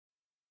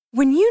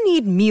When you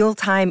need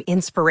mealtime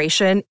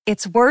inspiration,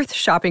 it's worth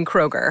shopping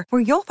Kroger,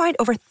 where you'll find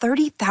over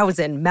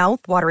 30,000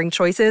 mouth-watering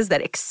choices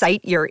that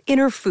excite your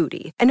inner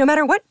foodie. And no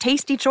matter what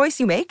tasty choice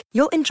you make,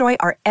 you'll enjoy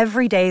our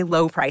everyday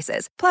low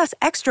prices, plus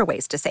extra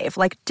ways to save,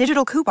 like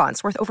digital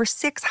coupons worth over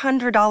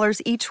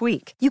 $600 each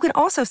week. You can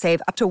also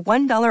save up to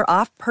 $1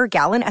 off per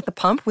gallon at the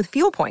pump with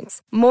fuel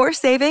points. More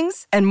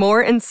savings and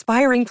more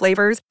inspiring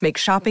flavors make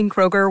shopping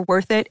Kroger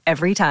worth it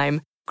every time.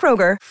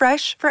 Kroger,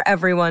 fresh for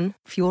everyone.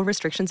 Fuel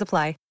restrictions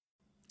apply.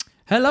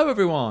 Hello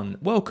everyone,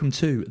 welcome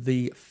to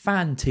the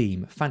Fan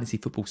Team Fantasy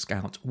Football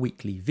Scout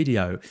weekly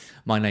video.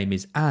 My name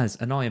is Az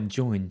and I am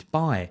joined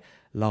by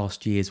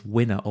last year's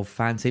winner of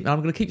Fan Team. And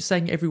I'm going to keep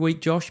saying it every week,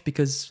 Josh,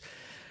 because,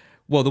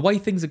 well, the way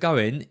things are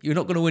going, you're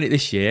not going to win it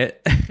this year,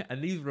 and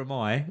neither am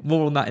I.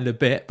 More on that in a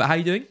bit, but how are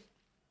you doing?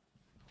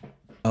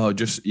 Oh,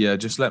 just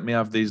let me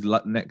have these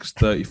next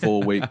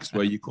 34 weeks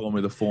where you call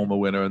me the former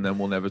winner and then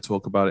we'll never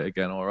talk about it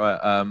again, all right?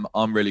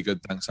 I'm really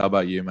good, thanks. How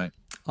about you, mate?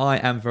 I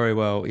am very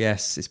well,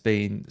 yes. It's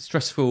been a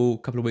stressful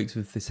couple of weeks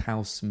with this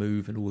house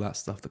move and all that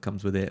stuff that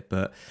comes with it,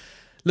 but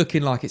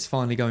looking like it's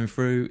finally going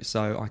through,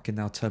 so I can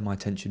now turn my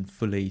attention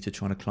fully to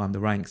trying to climb the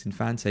ranks in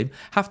Fan Team.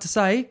 Have to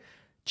say,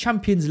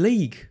 Champions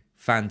League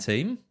Fan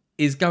Team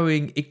is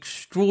going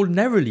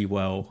extraordinarily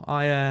well.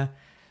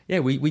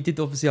 We did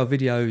obviously our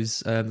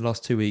videos the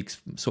last 2 weeks,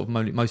 sort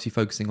of mostly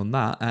focusing on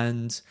that,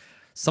 and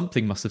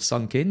something must have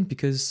sunk in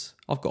because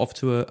I've got off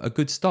to a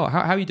good start. How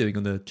are you doing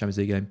on the Champions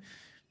League game?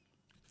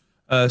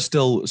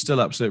 Still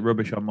absolute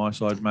rubbish on my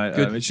side, mate.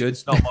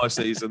 It's not my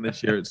season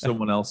this year. It's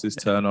someone else's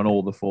turn on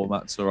all the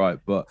formats, all right.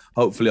 But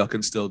hopefully I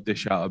can still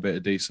dish out a bit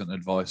of decent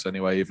advice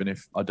anyway, even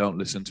if I don't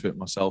listen to it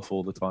myself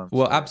all the time.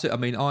 Well,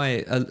 absolutely. I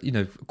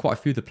mean, quite a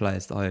few of the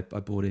players that I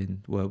brought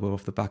in were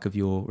off the back of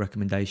your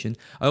recommendation.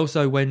 I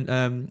also went,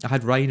 I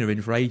had Rayner in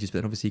for ages, but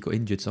then obviously he got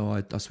injured, so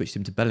I switched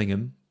him to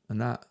Bellingham,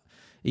 and that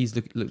he's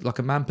looked like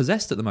a man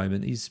possessed at the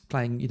moment. He's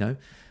playing, in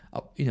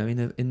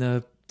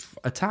the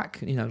attack,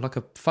 like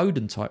a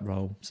Foden type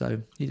role.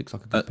 So he looks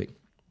like a good pick.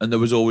 And there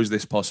was always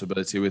this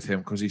possibility with him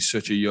because he's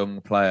such a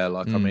young player.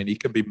 I mean, he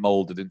can be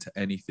molded into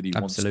anything he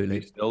wants to be.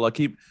 Still,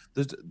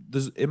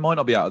 it might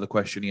not be out of the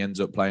question he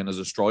ends up playing as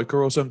a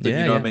striker or something.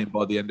 What I mean?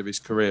 By the end of his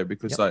career,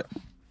 because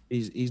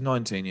he's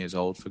 19 years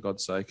old, for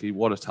God's sake.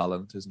 What a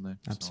talent, isn't he?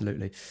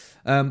 Absolutely.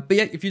 But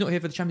yeah, if you're not here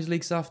for the Champions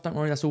League stuff, don't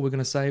worry. That's all we're going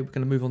to say. We're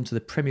going to move on to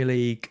the Premier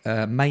League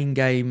main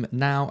game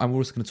now, and we're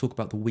also going to talk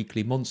about the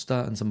weekly monster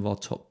and some of our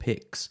top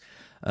picks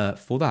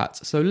for that.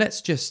 So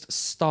let's just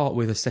start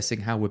with assessing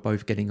how we're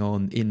both getting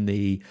on in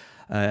the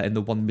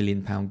 £1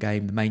 million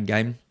game, the main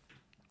game.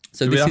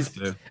 So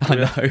I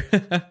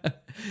know.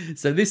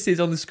 So this is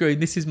on the screen.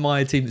 This is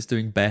my team that's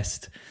doing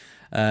best.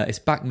 It's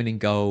Bachmann in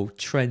goal,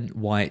 Trent,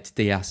 White,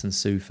 Diaz and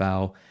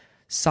Soufal,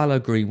 Salah,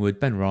 Greenwood,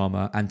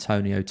 Benrahma,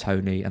 Antonio,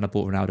 Tony, and I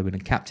bought Ronaldo in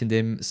and captained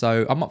him.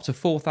 So I'm up to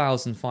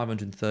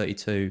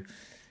 4,532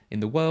 in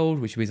the world,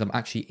 which means I'm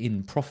actually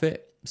in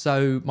profit.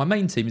 So my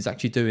main team is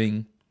actually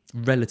doing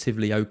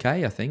relatively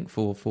okay, I think.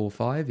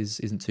 4-4-5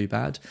 isn't too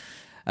bad.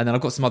 And then I've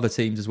got some other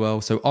teams as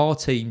well. So our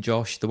team,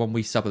 Josh, the one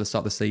we sub at the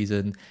start of the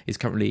season, is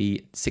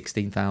currently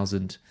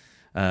 16,000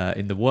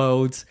 in the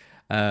world.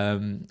 I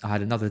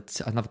had another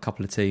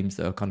couple of teams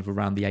that are kind of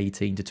around the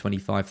 18 to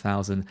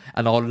 25,000.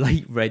 And our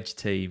late reg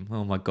team,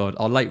 oh my God,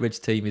 our late reg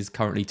team is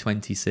currently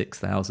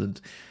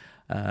 26,000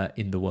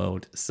 in the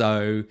world.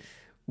 So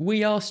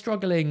we are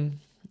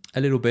struggling a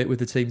little bit with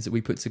the teams that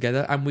we put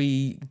together, and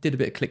we did a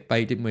bit of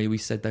clickbait, didn't we? We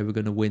said they were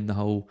going to win the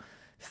whole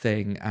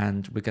thing,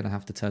 and we're going to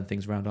have to turn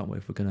things around, aren't we,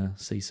 if we're going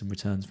to see some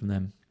returns from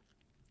them?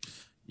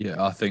 Yeah,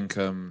 I think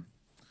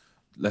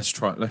let's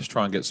try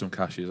and get some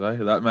cashes, eh?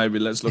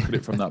 Let's look at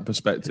it from that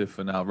perspective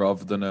for now,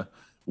 rather than a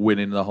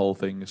winning the whole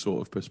thing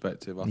sort of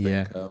perspective. I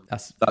think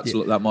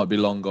that might be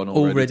long gone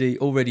already.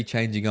 Already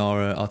changing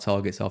our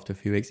targets after a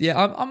few weeks.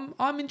 Yeah,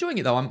 I'm enjoying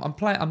it though.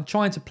 I'm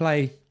trying to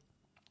play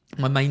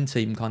my main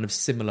team kind of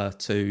similar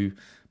to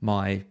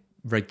my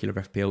regular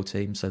FPL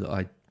team, so that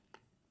I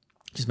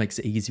just makes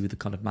it easy with the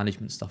kind of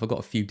management stuff. I've got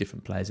a few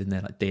different players in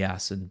there, like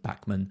Diaz and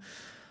Bachmann,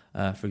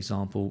 for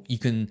example.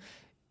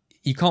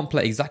 You can't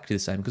play exactly the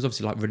same because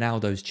obviously like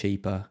Ronaldo's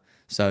cheaper,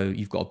 so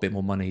you've got a bit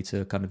more money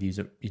to kind of use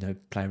it,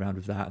 play around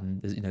with that,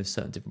 and there's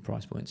certain different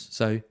price points.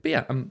 So, but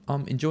yeah,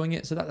 I'm enjoying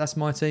it. So that's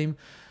my team.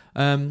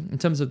 In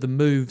terms of the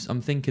moves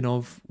I'm thinking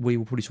of, we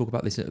will probably talk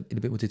about this in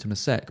a bit more detail in a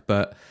sec,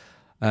 but.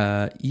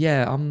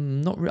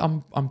 I'm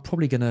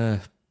probably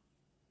gonna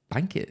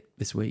bank it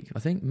this week. I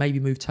think maybe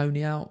move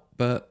Tony out,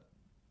 but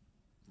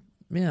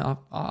yeah,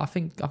 I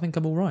think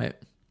I'm all right.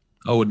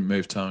 I wouldn't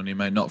move Tony,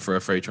 mate, not for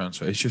a free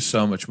transfer. It's just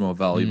so much more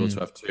valuable to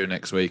have two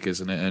next week,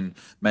 isn't it? And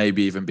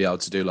maybe even be able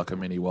to do like a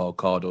mini wild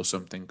card or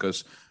something,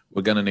 because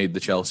we're going to need the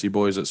Chelsea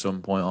boys at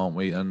some point, aren't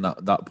we? And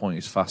that point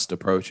is fast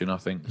approaching, I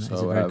think. That's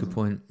a very good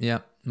point. Yeah,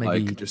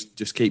 maybe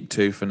just keep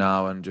two for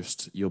now, and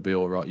you'll be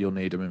all right. You'll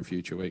need them in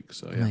future weeks.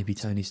 So yeah. Maybe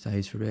Tony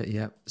stays for a bit.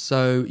 Yeah.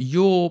 So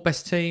your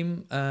best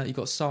team, you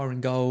got Sarr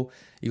in goal.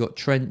 You got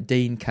Trent,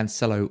 Dean,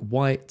 Cancelo,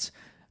 White,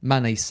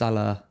 Mane,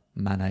 Salah,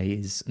 Mane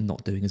is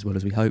not doing as well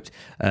as we hoped.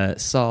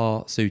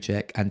 Sarr,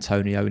 Souček,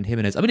 Antonio, and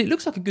Jimenez. I mean, it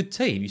looks like a good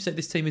team. You said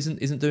this team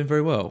isn't doing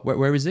very well.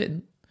 Where is it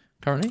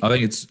currently? I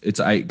think it's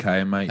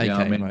 8K, mate. 8K, yeah,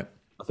 I mean, right.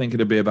 I think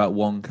it'd be about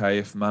 1K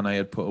if Mane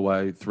had put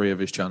away 3 of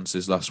his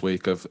chances last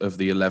week of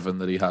the 11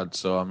 that he had.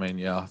 So, I mean,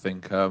 yeah, I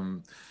think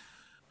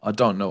I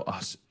don't know.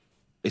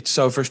 It's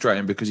so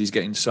frustrating because he's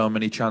getting so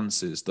many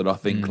chances that I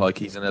think like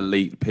he's an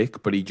elite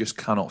pick, but he just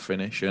cannot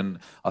finish. And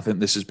I think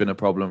this has been a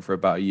problem for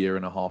about a year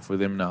and a half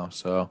with him now.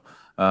 So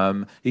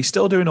he's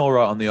still doing all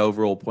right on the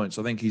overall points.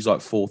 I think he's like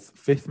 4th,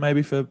 5th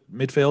maybe for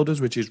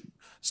midfielders, which is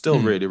still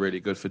really, really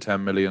good for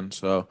 10 million.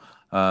 So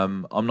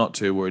I'm not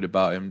too worried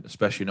about him,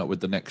 especially not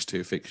with the next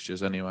 2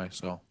 fixtures anyway.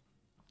 So.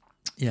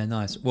 Yeah,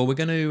 nice. Well, we're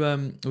going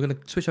to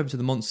switch over to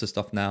the monster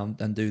stuff now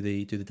and do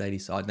the daily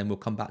side. Then we'll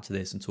come back to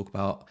this and talk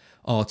about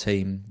our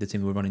team, the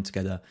team we're running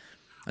together.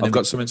 And I've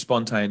got something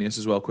spontaneous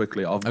as well.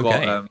 Quickly, I've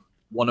got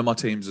one of my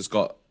teams has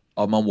got.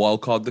 I'm on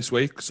wildcard this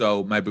week,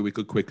 so maybe we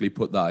could quickly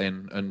put that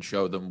in and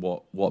show them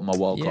what my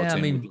wildcard team. Yeah,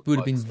 I mean, it would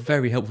have been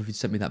very helpful if you'd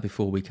sent me that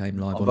before we came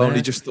live. I've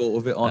only just thought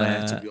of it on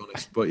air, to be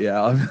honest. But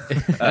yeah,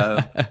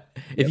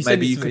 if you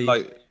maybe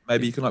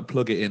you can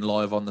plug it in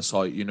live on the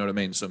site. You know what I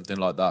mean? Something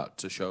like that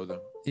to show them.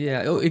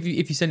 Yeah, if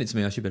you send it to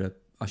me, I should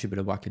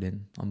better whack it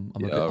in.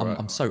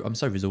 I'm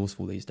so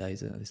resourceful these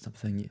days at this type of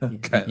thing.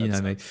 You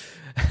know me.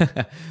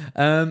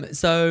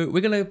 So we're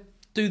gonna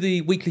do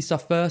the weekly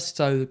stuff first.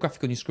 So the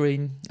graphic on your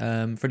screen.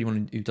 For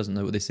anyone who doesn't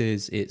know what this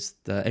is, it's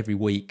every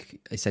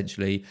week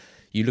essentially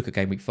you look at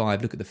game week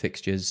 5, look at the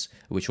fixtures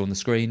which are on the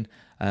screen,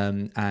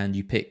 and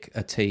you pick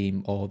a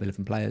team of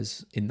 11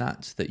 players in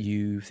that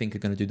you think are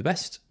going to do the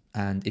best,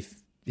 and if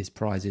there's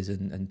prizes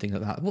and things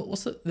like that.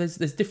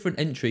 There's different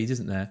entries,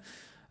 isn't there?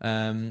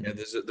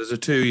 There's a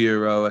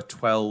 €2, a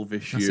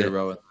 12-ish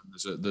euro, and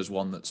there's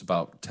one that's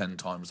about 10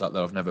 times that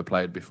I've never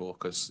played before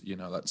because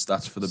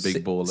that's for the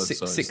big ballers.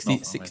 So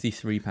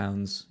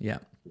 £63. Yeah.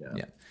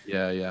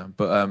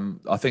 But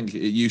I think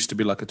it used to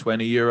be like a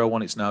 €20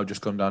 one. It's now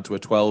just come down to a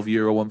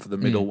 €12 one for the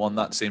middle one.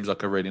 That seems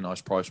like a really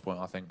nice price point,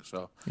 I think.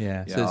 So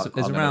so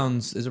there's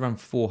around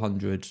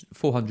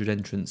 400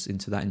 entrants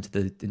into the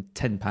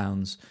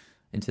 £10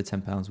 into the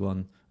 £10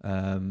 one.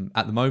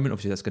 At the moment,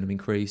 obviously that's going to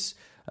increase.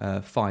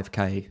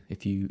 5k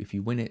if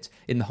you win it.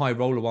 In the high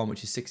roller one,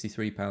 which is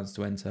 £63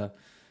 to enter,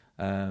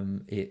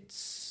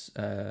 it's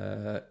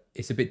a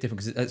bit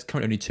different because it's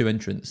currently only 2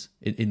 entrants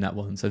in that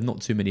one, so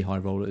not too many high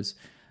rollers.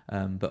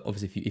 But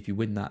obviously, if you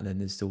win that, then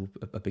there's still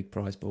a big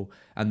prize pool.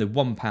 And the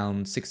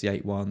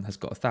 £1.68 one has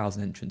got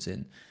 1,000 entrants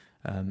in,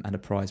 and a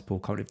prize pool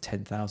currently of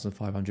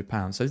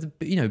 £10,500. So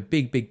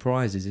big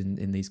prizes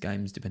in these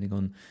games, depending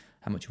on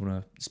how much you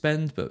want to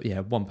spend. But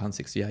yeah,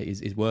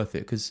 £1.68 is worth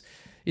it because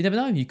you never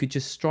know. You could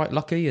just strike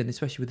lucky, and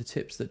especially with the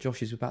tips that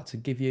Josh is about to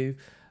give you,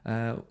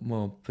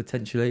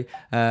 potentially,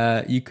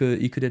 you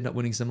could end up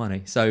winning some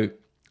money. So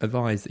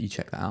advise that you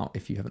check that out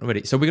if you haven't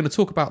already. So we're going to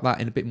talk about that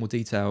in a bit more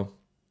detail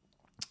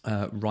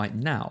right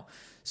now.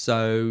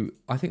 So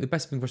I think the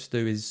best thing for us to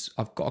do is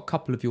I've got a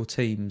couple of your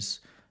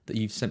teams that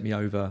you've sent me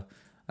over,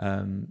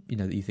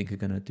 that you think are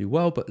going to do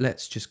well, but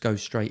let's just go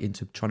straight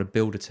into trying to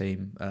build a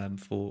team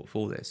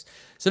for this.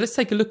 So let's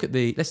take a look at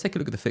the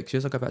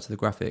fixtures. I'll go back to the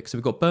graphics. So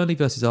we've got Burnley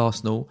versus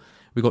Arsenal,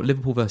 we've got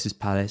Liverpool versus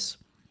Palace,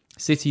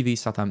 City v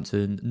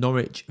Southampton,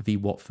 Norwich v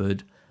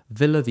Watford,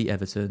 Villa v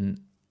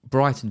Everton,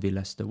 Brighton v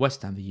Leicester,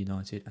 West Ham v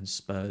United, and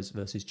Spurs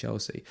versus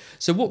Chelsea.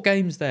 So what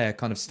games there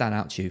kind of stand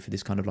out to you for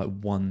this kind of like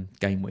one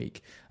game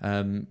week?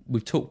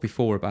 We've talked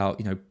before about,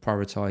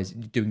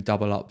 prioritise doing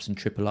double ups and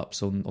triple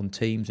ups on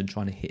teams and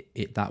trying to hit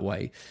it that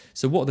way.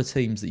 So what are the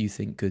teams that you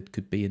think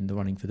could be in the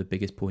running for the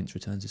biggest points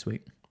returns this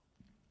week?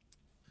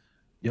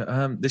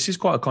 Yeah, this is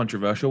quite a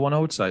controversial one, I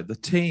would say. The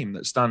team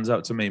that stands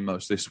out to me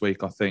most this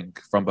week, I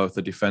think, from both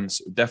the defence,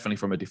 definitely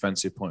from a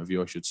defensive point of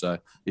view, I should say,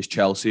 is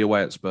Chelsea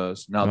away at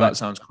Spurs. Now, That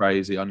sounds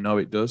crazy. I know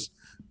it does.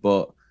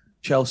 But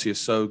Chelsea is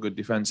so good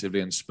defensively,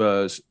 and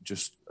Spurs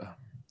just...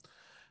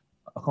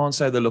 I can't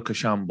say they look a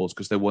shambles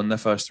because they won their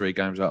first 3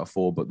 games out of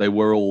 4, but they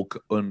were all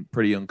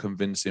pretty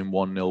unconvincing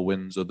 1-0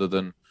 wins other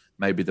than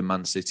maybe the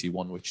Man City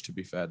one, which, to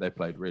be fair, they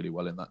played really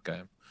well in that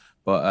game.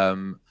 But...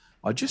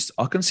 I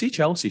can see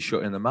Chelsea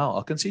shutting them out.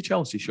 I can see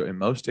Chelsea shutting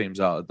most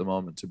teams out at the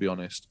moment, to be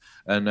honest.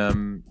 And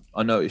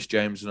I noticed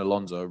James and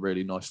Alonso are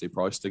really nicely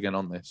priced again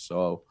on this.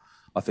 So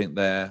I think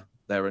they're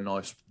a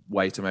nice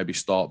way to maybe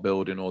start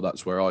building, or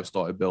that's where I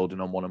started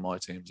building on one of my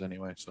teams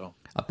anyway. So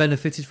I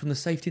benefited from the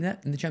safety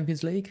net in the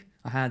Champions League.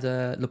 I had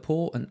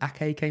Laporte and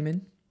Ake came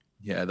in.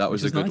 Yeah, that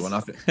was a good one. I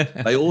think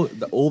they all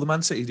the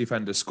Man City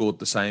defenders scored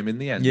the same in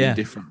the end in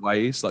different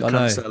ways, like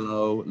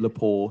Cancelo,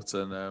 Laporte,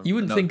 and you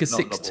wouldn't think a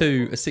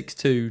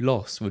 6-2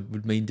 loss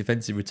would mean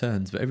defensive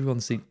returns, but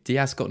everyone seen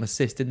Diaz got an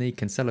assist, didn't he?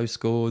 Cancelo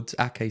scored,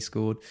 Ake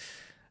scored.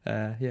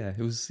 I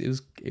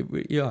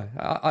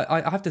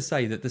have to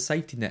say that the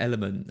safety net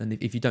element, and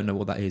if you don't know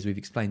what that is, we've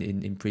explained it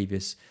in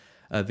previous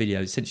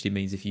videos. Essentially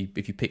means if you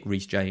pick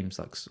Reece James,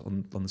 like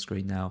on the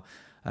screen now,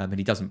 and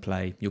he doesn't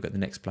play, you'll get the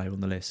next player on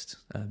the list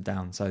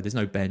down. So there's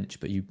no bench,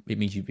 but it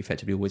means you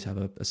effectively always have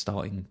a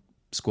starting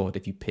squad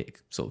if you pick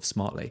sort of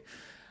smartly.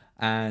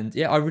 And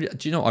yeah, I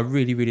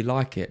really, really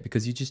like it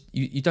because you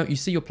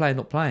see your player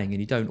not playing and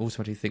you don't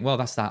automatically think, well,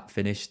 that's that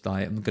finished.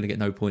 Like, I'm going to get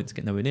no points,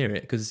 get nowhere near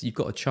it, because you've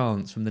got a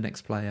chance from the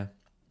next player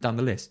down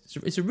the list.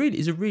 It's a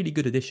really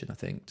good addition, I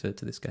think, to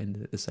this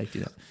game, the safety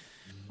net.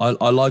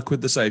 I like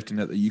with the safety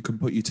net that you can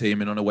put your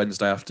team in on a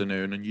Wednesday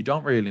afternoon and you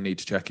don't really need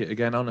to check it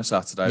again on a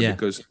Saturday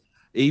because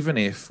even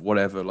if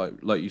whatever,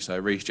 like you say,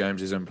 Reece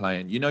James isn't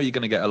playing, you're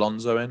going to get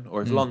Alonso in,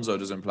 or if Alonso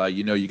doesn't play,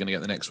 you're going to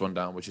get the next one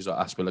down, which is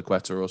like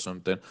Azpilicueta or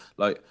something.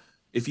 Like,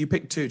 if you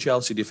pick 2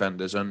 Chelsea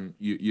defenders and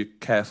you're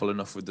careful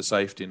enough with the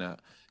safety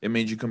net, it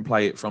means you can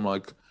play it from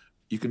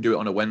you can do it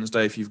on a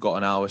Wednesday if you've got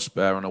an hour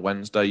spare on a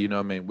Wednesday, you know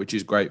what I mean? Which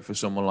is great for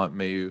someone like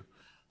me who,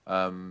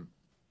 I'm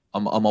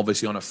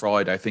obviously on a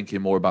Friday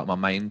thinking more about my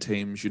main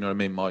teams, you know what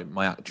I mean?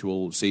 My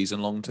actual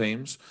season-long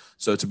teams.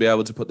 So to be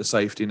able to put the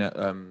safety net,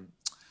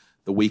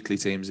 the weekly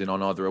teams in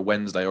on either a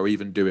Wednesday or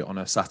even do it on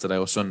a Saturday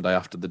or Sunday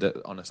after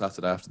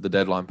the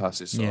deadline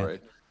passes,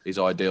 is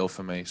ideal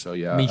for me. So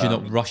yeah, it means you're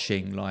not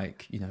rushing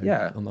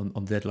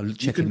on deadline,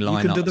 checking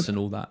lineups and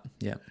all that.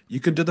 Yeah, you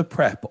can do the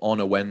prep on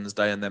a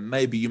Wednesday and then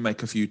maybe you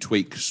make a few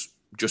tweaks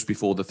just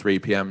before the 3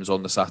 p.m.s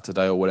on the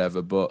Saturday or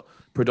whatever. But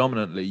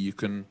predominantly you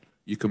can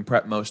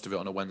prep most of it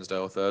on a Wednesday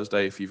or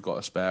Thursday if you've got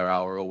a spare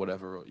hour or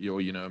whatever.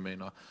 You know what I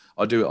mean?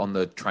 I do it on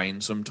the train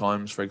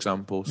sometimes, for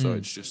example. So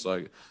it's just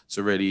it's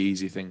a really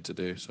easy thing to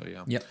do. So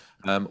yeah.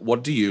 Yep.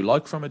 What do you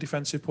like from a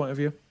defensive point of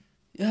view?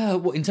 Yeah,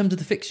 well, in terms of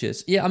the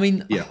fixtures,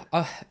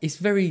 it's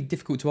very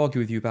difficult to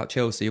argue with you about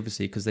Chelsea,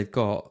 obviously, because they've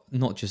got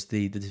not just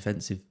the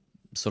defensive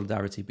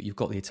solidarity, but you've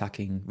got the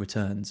attacking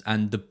returns.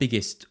 And the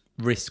biggest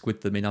risk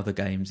with them in other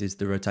games is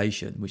the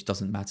rotation, which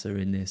doesn't matter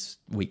in this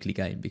weekly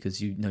game because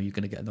you're going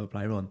to get another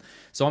player on.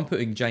 So I'm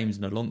putting James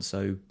and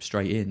Alonso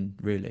straight in,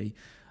 really.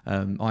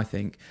 I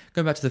think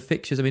going back to the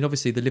fixtures, I mean,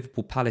 obviously the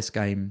Liverpool Palace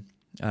game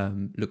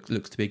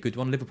looks to be a good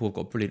one. Liverpool have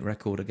got a brilliant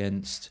record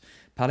against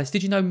Palace.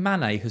 Did you know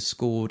Mane has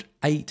scored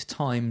 8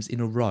 times in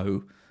a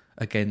row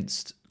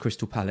against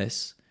Crystal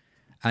Palace,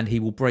 and he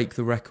will break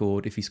the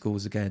record if he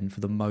scores again for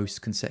the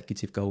most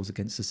consecutive goals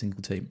against a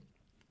single team?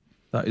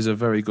 That is a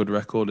very good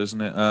record, isn't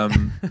it?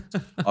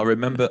 I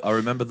remember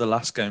the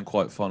last game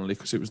quite fondly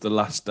because it was the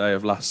last day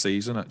of last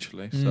season,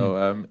 actually.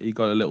 So he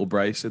got a little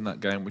brace in that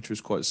game, which was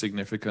quite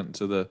significant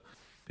to the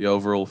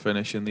overall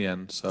finish in the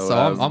end. So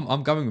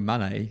I'm going with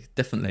Mane,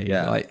 definitely.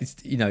 Yeah,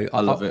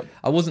 I love it.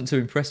 I wasn't too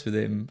impressed with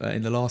him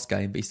in the last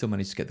game, but he still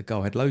managed to get the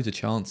goal. Had loads of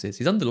chances.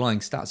 His underlying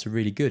stats are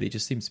really good. He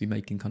just seems to be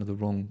making kind of the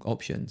wrong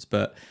options.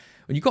 But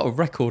when you've got a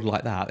record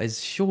like that,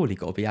 there's surely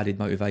got to be added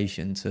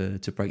motivation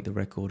to break the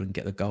record and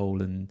get the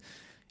goal. And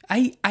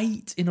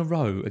eight in a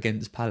row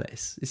against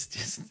Palace. It's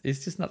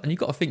just not. And you've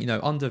got to think,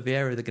 under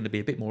Vieira they're going to be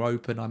a bit more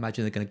open. I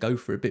imagine they're going to go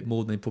for it a bit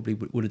more than they probably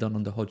would have done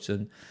under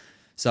Hodgson.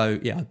 So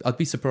yeah, I'd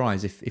be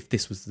surprised if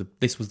this was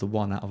the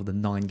one out of the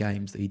 9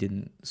 games that he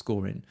didn't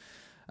score in.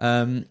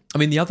 I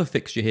mean, the other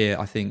fixture here,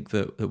 I think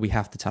that we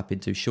have to tap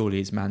into surely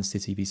is Man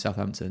City v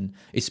Southampton,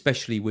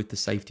 especially with the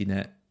safety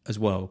net as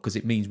well, because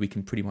it means we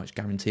can pretty much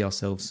guarantee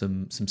ourselves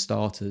some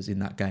starters in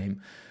that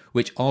game,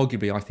 which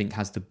arguably I think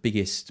has the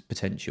biggest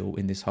potential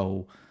in this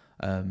whole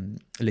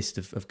list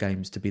of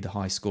games to be the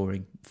high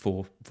scoring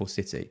for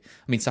City.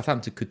 I mean,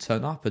 Southampton could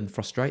turn up and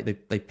frustrate.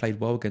 They played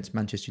well against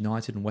Manchester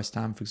United and West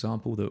Ham, for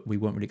example, that we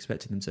weren't really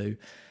expecting them to.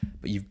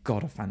 But you've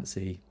got to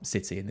fancy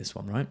City in this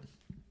one, right?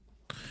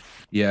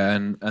 Yeah,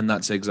 and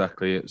that's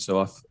exactly it.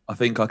 So I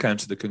think I came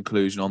to the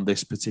conclusion on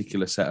this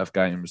particular set of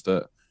games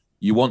that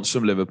you want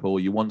some Liverpool,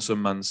 you want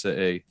some Man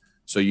City,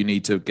 so you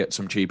need to get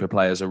some cheaper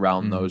players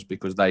around those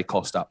because they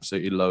cost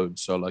absolutely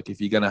loads. So if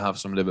you're going to have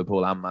some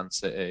Liverpool and Man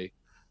City,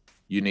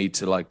 you need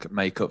to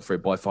make up for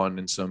it by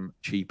finding some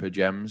cheaper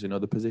gems in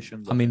other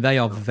positions. I mean, they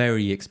are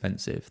very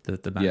expensive,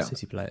 the Man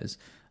City players.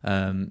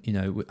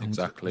 Exactly. I'm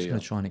just going to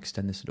try and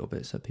extend this a little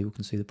bit so people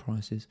can see the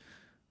prices.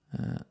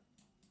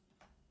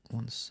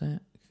 One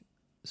sec.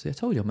 See, I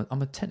told you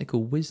I'm a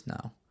technical whiz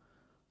now.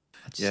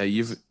 Yeah,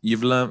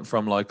 you've learnt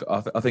from I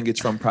think it's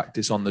from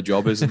practice on the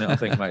job, isn't it? I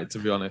think, mate. To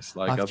be honest,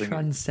 I've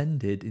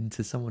transcended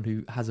into someone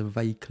who has a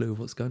vague clue of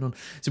what's going on.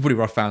 It's probably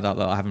where I found out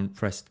that I haven't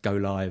pressed go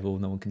live or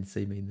no one can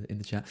see me in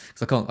the chat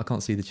because I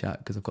can't see the chat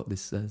because I've got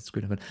this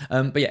screen open.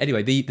 But yeah,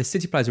 anyway, the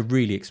City players are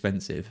really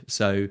expensive.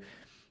 So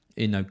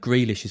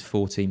Grealish is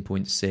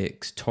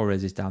 14.6,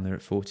 Torres is down there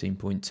at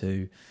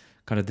 14.2.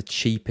 Kind of the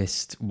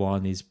cheapest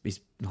one is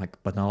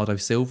like Bernardo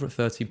Silva at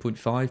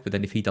 13.5, but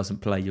then if he doesn't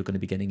play, you're going to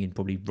be getting in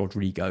probably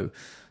Rodrigo.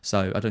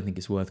 So I don't think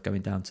it's worth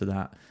going down to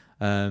that.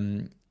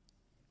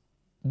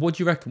 What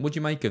do you reckon? What do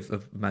you make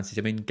of Man City?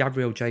 I mean,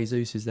 Gabriel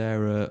Jesus is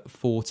there at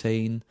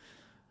 14.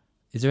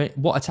 Is there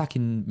what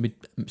attacking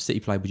City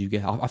play would you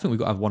get? I think we've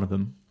got to have one of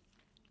them.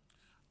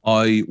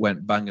 I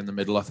went bang in the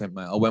middle, I think,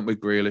 mate. I went with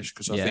Grealish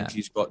because I think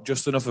he's got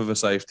just enough of a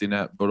safety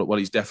net, but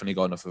he's definitely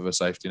got enough of a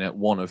safety net.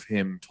 One of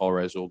him,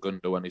 Torres or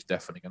Gundogan, is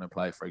definitely going to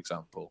play, for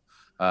example.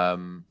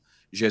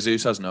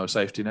 Jesus has no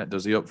safety net,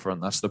 does he, up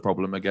front? That's the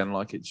problem again.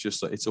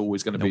 It's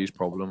always going to be his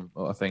problem.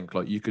 I think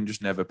you can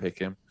just never pick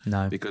him.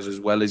 No. Because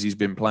as well as he's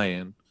been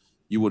playing,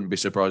 you wouldn't be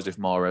surprised if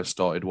Mahrez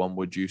started one,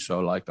 would you?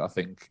 So I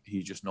think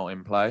he's just not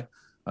in play.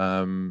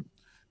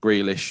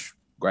 Grealish,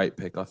 great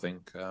pick, I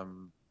think.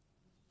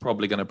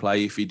 Probably going to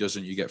play. If he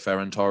doesn't, you get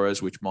Ferran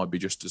Torres, which might be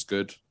just as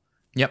good.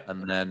 Yep.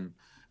 And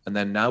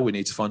then now we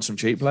need to find some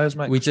cheap players,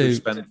 mate. We do. We've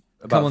spent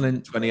about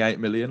 28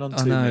 million on.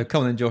 I know.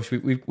 Come on then, Josh.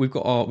 We've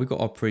got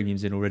our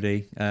premiums in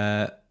already.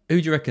 Who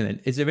do you reckon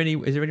then? Is there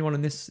anyone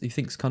in this you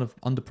think's kind of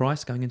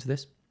underpriced going into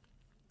this?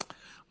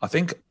 I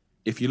think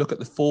if you look at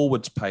the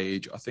forwards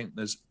page, I think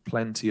there's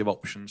plenty of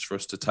options for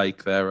us to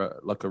take there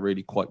at like a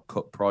really quite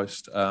cut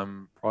priced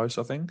price.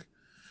 I think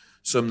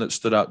some that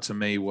stood out to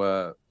me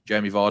were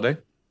Jamie Vardy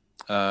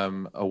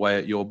away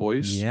at your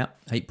boys. Yeah,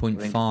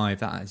 8.5.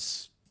 That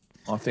is.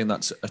 I think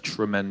that's a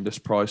tremendous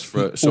price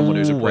for someone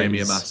who's a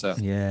premium asset.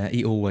 Yeah,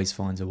 he always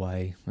finds a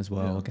way as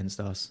well against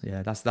us.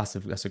 Yeah, that's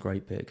a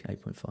great pick.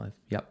 8.5.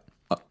 Yep.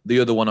 The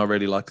other one I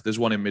really like, there's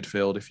one in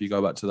midfield. If you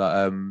go back to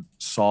that,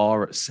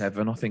 Sarr at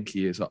 7, I think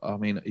he is. I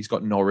mean, he's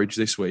got Norwich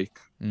this week.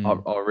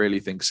 I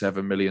really think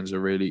 7 million is a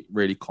really,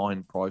 really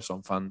kind price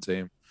on Fan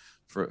Team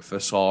for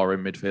Sarr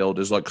in midfield.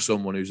 As like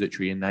someone who's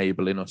literally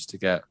enabling us to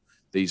get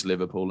these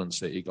Liverpool and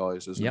City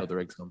guys as another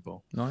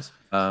example. Nice.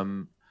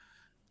 And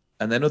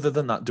then other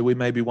than that, do we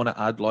maybe want to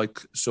add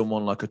like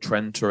someone like a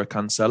Trent or a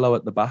Cancelo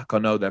at the back? I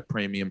know they're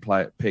premium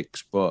player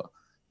picks, but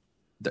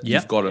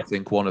you've got to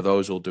think one of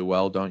those will do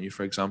well, don't you?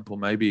 For example,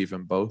 maybe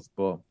even both.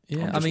 But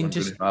yeah, I mean,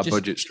 just our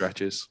budget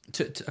stretches.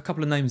 A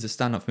couple of names that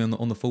stand up for me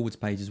on the forwards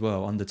page as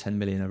well, under 10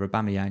 million.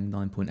 Aubameyang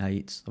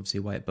 9.8, obviously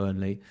away at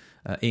Burnley.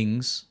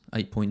 Ings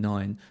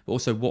 8.9, but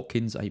also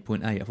Watkins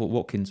 8.8. I thought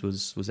Watkins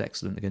was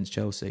excellent against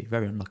Chelsea.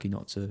 Very unlucky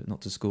not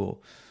to score.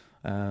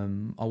 I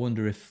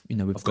wonder if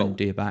with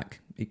Buendia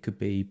back, it could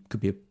be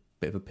a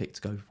bit of a pick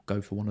to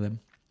go for one of them.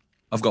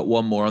 I've got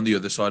one more on the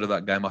other side of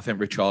that game. I think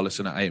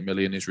Richarlison at 8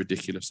 million is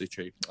ridiculously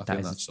cheap.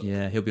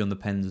 He'll be on the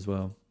pens as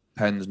well.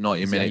 Pens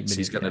 90 minutes.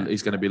 He's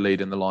gonna be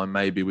leading the line,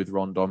 maybe with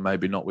Rondon,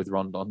 maybe not with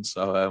Rondon.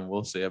 So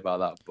we'll see about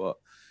that. But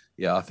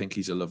yeah, I think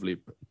he's a lovely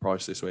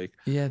price this week.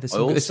 Yeah,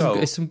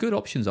 there's some good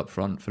options up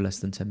front for less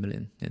than 10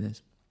 million in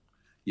this.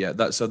 Yeah,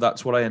 that's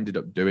what I ended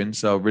up doing.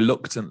 So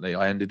reluctantly,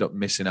 I ended up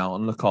missing out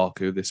on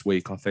Lukaku this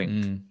week, I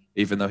think,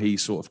 even though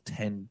he's sort of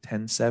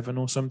 10-7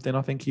 or something,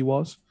 I think he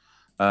was.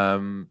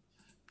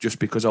 Just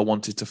because I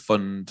wanted to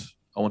fund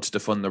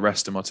the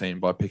rest of my team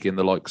by picking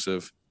the likes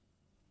of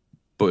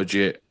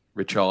budget,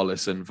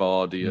 Richarlison,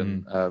 Vardy,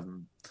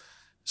 and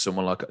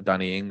someone like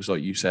Danny Ings,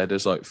 like you said,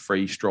 as like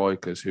free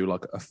strikers who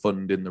like are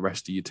funding the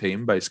rest of your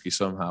team basically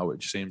somehow,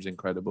 which seems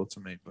incredible to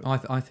me.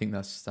 But I think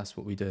that's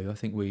what we do. I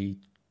think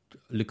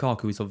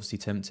Lukaku is obviously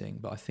tempting,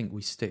 but I think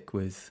we stick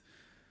with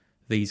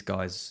these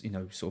guys,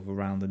 sort of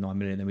around the 9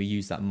 million, and we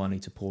use that money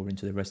to pour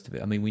into the rest of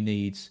it. I mean, we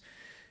need.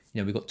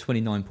 We've got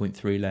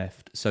 29.3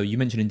 left. So you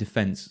mentioned in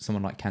defence,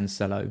 someone like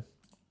Cancelo.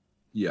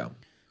 Yeah.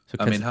 So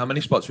I mean, how many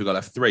spots we got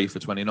left? 3 for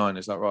 29,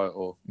 is that right?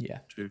 Or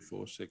 2,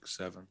 4, 6,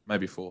 7,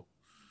 maybe 4.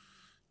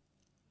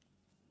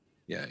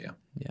 Yeah.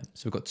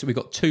 So we've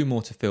got 2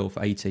 more to fill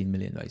for 18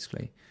 million,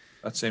 basically.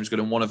 That seems good.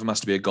 And one of them has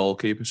to be a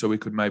goalkeeper, so we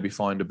could maybe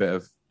find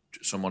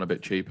someone a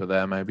bit cheaper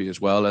there, maybe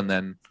as well, and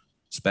then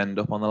spend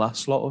up on the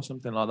last slot or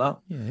something like that.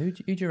 Yeah, who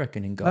do you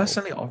reckon in goal?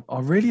 Personally, I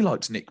really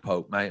liked Nick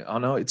Pope, mate. I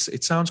know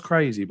it sounds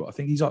crazy, but I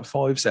think he's like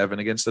 5'7"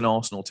 against an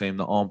Arsenal team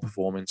that aren't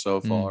performing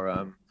so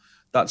far.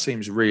 That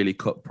seems really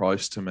cut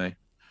price to me,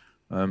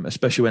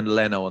 especially when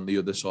Leno on the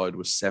other side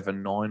was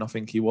 7'9", I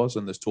think he was,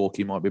 and there's talk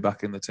he might be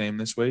back in the team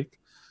this week.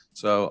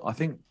 So I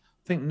think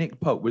Nick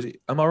Pope,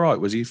 am I right?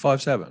 Was he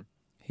 5'7"?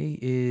 He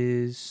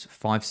is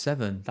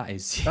 5'7".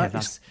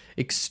 That's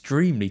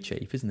extremely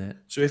cheap, isn't it?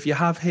 So if you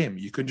have him,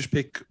 you can just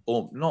pick,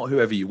 or not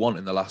whoever you want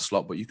in the last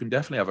slot, but you can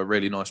definitely have a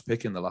really nice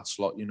pick in the last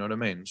slot. You know what I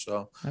mean?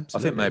 So absolutely.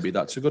 I think maybe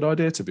that's a good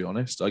idea, to be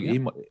honest. Like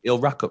he'll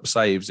rack up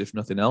saves if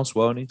nothing else,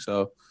 won't he?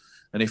 So,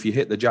 and if you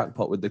hit the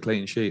jackpot with the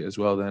clean sheet as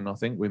well, then I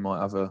think we might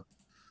have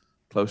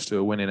close to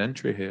a winning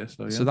entry here.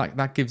 So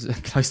that gives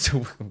close to.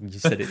 You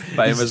said it.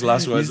 Famous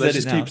last words. Let's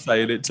just keep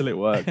saying it till it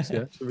works.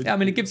 Yeah. I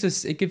mean, it gives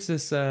us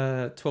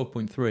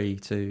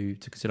 12.3 to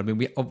consider. I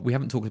mean, we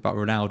haven't talked about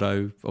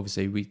Ronaldo.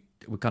 Obviously,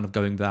 we're kind of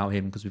going without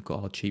him because we've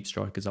got our cheap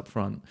strikers up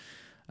front.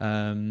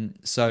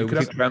 So you could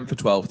have Trent for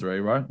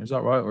 12.3, right? Is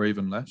that right, or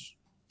even less?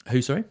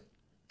 Who? Sorry,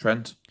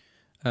 Trent.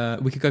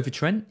 We could go for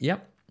Trent.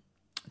 Yep,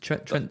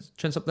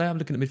 Trent's up there. I'm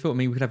looking at midfield. I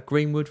mean, we could have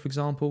Greenwood, for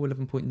example,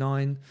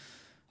 11.9.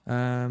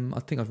 I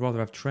think I'd rather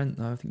have Trent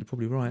though. I think you're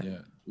probably right. Yeah,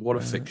 what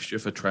a fixture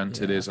for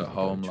Trent it is at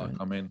home. Like,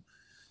 I mean,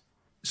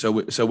 so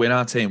in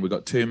our team we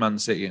got 2 Man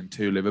City and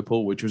 2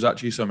 Liverpool, which was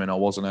actually something I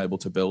wasn't able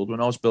to build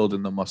when I was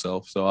building them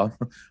myself. So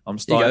I'm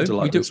starting to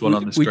like this one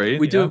on the screen.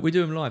 We do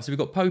them live. So we've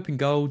got Pope in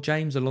goal,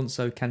 James,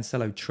 Alonso,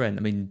 Cancelo, Trent.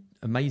 I mean,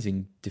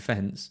 amazing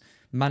defence.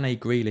 Mane,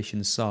 Grealish,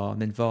 and Sarr,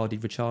 and then Vardy,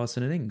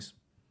 Richarlison, and Ings.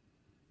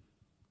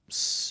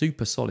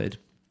 Super solid.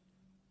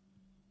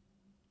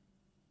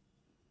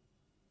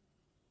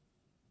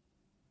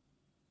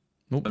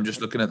 I'm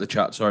just looking at the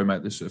chat. Sorry,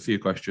 mate. There's a few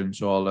questions,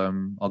 so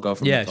I'll go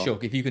from the top. Sure.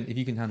 If you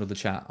can handle the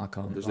chat, I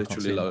can't. There's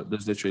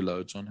literally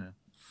loads on here.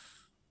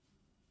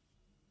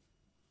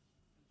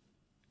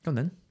 Go on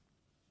then.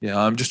 Yeah,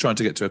 I'm just trying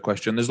to get to a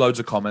question. There's loads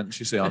of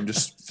comments. You see, I'm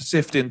just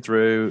sifting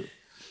through.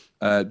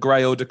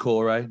 Gray or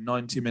Doucouré,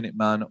 90-minute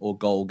man or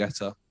goal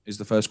getter is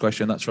the first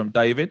question. That's from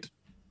David.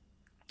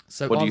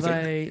 So what do you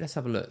think? Let's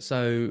have a look.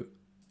 So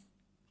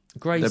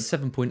Gray's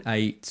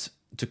 7.8,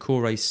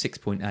 Doucouré's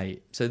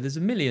 6.8. So there's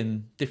a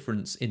million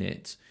difference in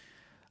it.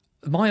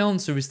 My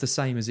answer is the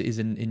same as it is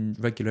in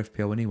regular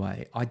FPL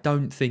anyway. I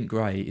don't think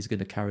Gray is going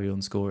to carry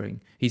on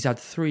scoring. He's had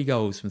 3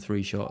 goals from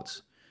 3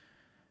 shots.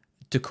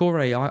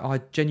 Doucouré, I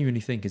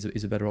genuinely think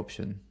is a better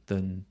option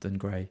than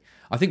Gray.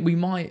 I think we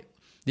might...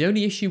 The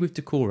only issue with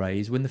Doucouré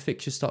is when the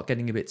fixtures start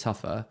getting a bit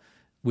tougher,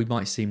 we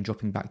might see him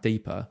dropping back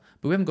deeper.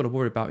 But we haven't got to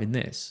worry about in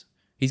this.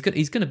 He's going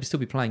to still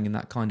be playing in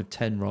that kind of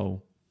 10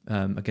 role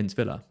against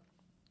Villa.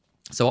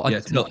 So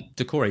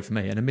Doucouré for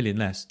me, and a million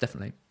less,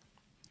 definitely.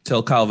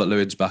 Till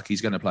Calvert-Lewin's back,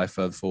 he's going to play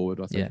further forward,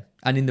 I think. Yeah,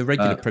 and in the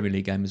regular Premier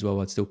League game as well,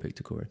 I'd still pick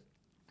Doucouré.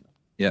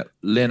 Yeah,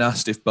 Lynn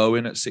asked if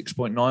Bowen at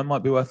 6.9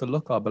 might be worth a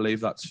look. I believe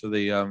that's for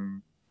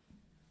the...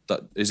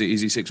 Is he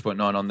 6.9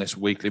 on this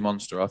weekly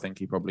monster? I think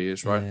he probably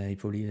is, right? Yeah, he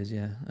probably is,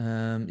 yeah.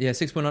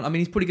 6.9. I mean,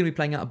 he's probably going to be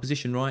playing out of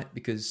position, right?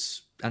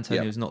 Because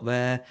Antonio's not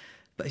there.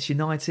 But it's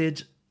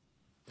United.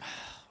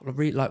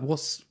 Like,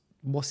 what's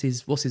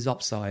his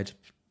upside?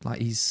 Like,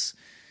 he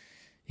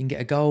can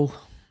get a goal.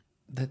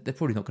 They're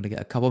probably not going to get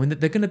a couple. I mean,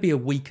 they're going to be a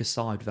weaker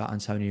side without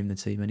Antonio in the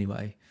team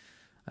anyway.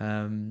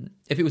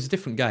 If it was a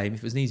different game, if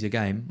it was an easier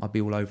game, I'd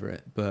be all over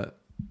it. But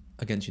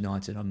against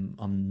United,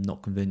 I'm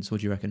not convinced. What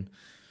do you reckon?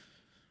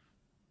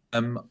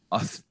 I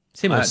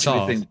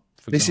actually think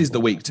this is the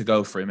week to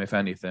go for him, if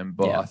anything.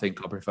 But I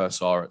think I prefer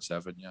Sarr at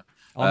 7. Yeah,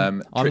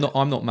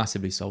 I'm not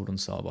massively sold on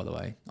Sarr, by the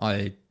way.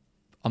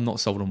 I'm not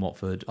sold on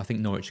Watford. I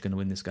think Norwich are going to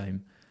win this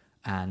game,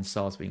 and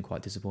Sarr's been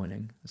quite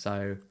disappointing.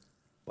 So,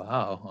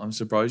 wow, I'm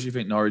surprised you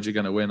think Norwich are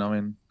going to win. I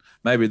mean,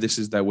 maybe this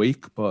is their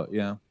week, but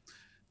yeah,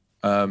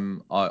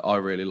 I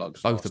really like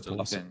Sarr.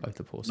 Both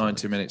the poor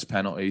 90 minutes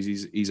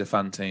penalties. He's a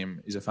fan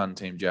team. He's a fan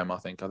team gem. I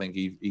think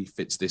he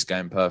fits this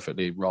game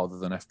perfectly rather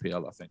than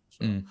FPL. I think.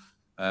 So.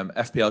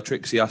 FPL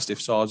Trixie asked if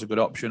Sarr's a good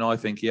option. I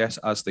think yes.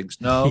 As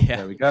thinks no. Yeah.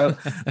 There we go.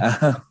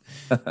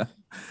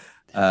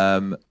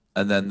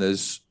 And then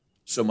there's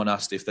someone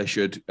asked if they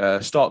should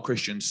start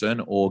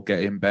Christensen or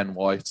get in Ben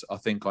White. I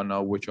think I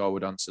know which I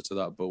would answer to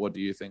that. But what do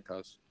you think,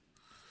 Az?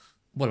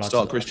 Well,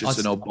 start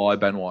Christensen or buy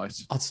Ben White?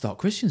 I'd start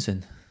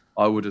Christensen.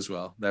 I would as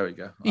well. There we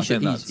go. He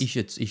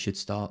should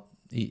start.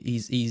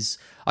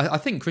 I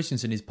think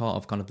Christensen is part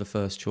of kind of the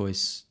first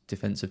choice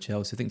defence of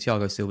Chelsea. I think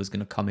Thiago Silva's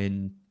going to come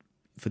in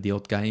for the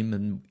odd game,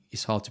 and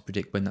it's hard to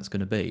predict when that's going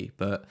to be.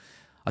 But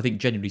I think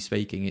generally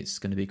speaking, it's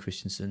going to be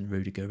Christensen,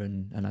 Rudiger,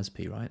 and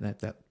Aspi, right?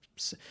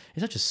 It's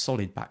such a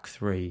solid back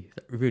three.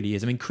 That really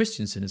is. I mean,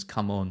 Christensen has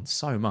come on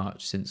so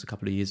much since a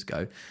couple of years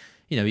ago.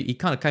 You know, he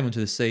kind of came onto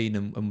the scene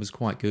and was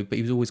quite good, but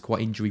he was always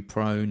quite injury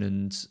prone,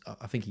 and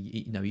I think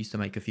he used to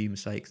make a few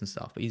mistakes and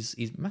stuff. But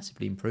he's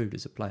massively improved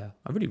as a player.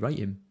 I really rate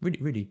him. Really,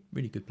 really,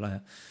 really good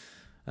player.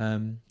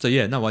 I'd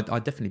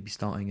definitely be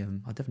starting.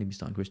 I'd definitely be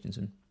starting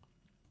Christensen.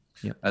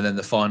 Yeah. And then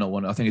the final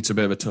one, I think it's a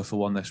bit of a tougher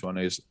one. This one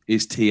is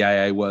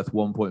TAA worth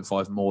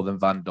 1.5 more than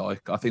Van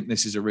Dijk? I think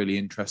this is a really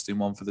interesting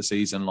one for the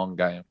season-long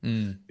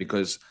game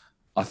because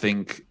I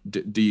think,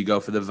 do you go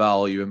for the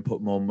value and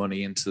put more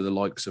money into the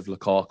likes of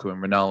Lukaku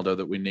and Ronaldo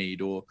that we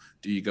need, or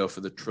do you go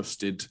for the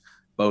trusted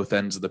both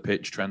ends of the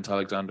pitch, Trent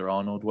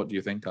Alexander-Arnold? What do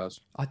you think, Az?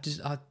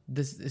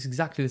 It's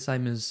exactly the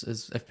same as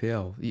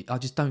FPL. I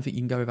just don't think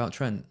you can go without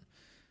Trent.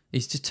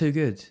 He's just too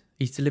good.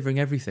 He's delivering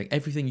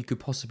everything you could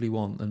possibly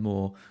want and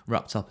more,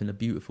 wrapped up in a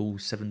beautiful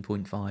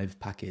 7.5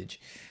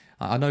 package.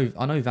 I know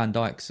Van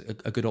Dijk's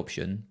a good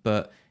option,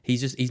 but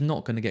he's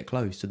not going to get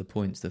close to the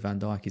points that Van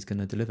Dijk is going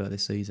to deliver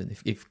this season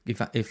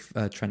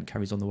if Trent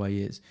carries on the way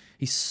he is.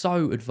 He's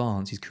so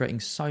advanced. He's creating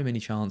so many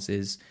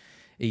chances.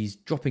 He's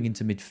dropping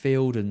into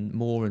midfield and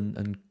more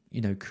and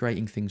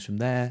creating things from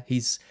there.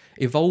 He's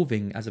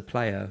evolving as a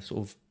player,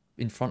 sort of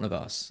in front of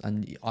us,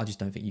 and I just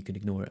don't think you can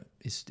ignore it.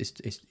 He's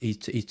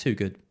too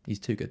good. He's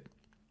too good.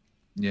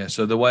 Yeah,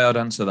 so the way I'd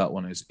answer that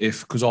one is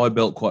because I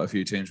built quite a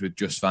few teams with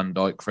just Van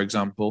Dijk, for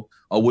example,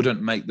 I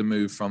wouldn't make the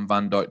move from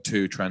Van Dijk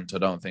to Trent, I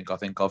don't think. I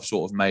think I've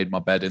sort of made my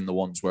bed in the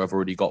ones where I've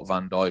already got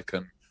Van Dijk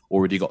and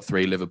already got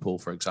 3 Liverpool,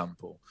 for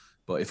example.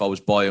 But if I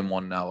was buying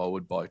one now, I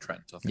would buy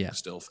Trent, I think,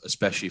 still,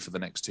 especially for the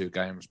next 2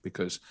 games,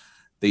 because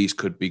these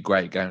could be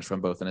great games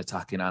from both an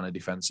attacking and a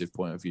defensive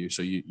point of view.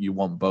 So you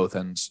want both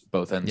ends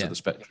of the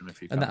spectrum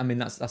if you can.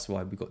 And that's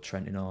why we've got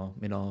Trent in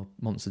our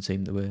monster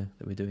team that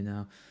we're doing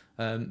now.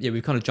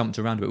 We've kind of jumped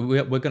around a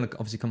bit. We're going to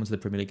obviously come onto the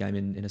Premier League game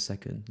in a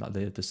second, like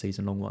the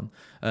season long one.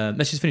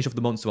 Let's just finish off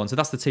the monster one. So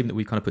that's the team that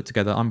we kind of put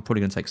together. I'm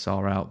probably going to take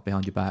Sarr out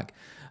behind your back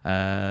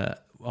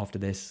after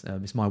this.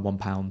 It's my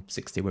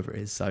 £1.60, whatever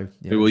it is. So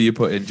who will you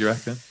put in? Do you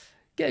reckon?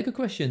 Yeah, good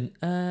question.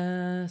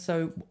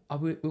 So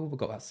we've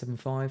got about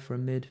 7.5 for a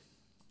mid.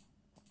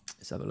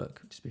 Let's have a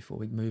look just before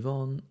we move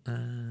on.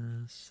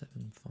 7.5.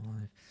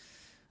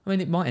 I mean,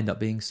 it might end up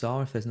being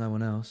Sarr if there's no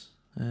one else.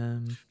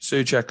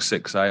 Souček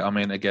 6.8. I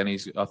mean, again,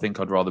 I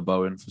think I'd rather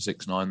Bowen for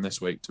 6.9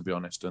 this week, to be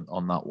honest.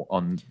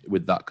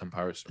 With that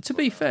comparison. To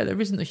be fair, there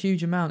isn't a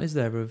huge amount, is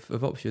there,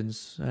 of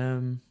options?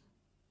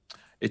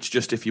 It's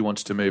just if you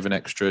wanted to move an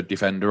extra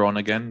defender on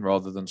again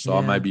rather than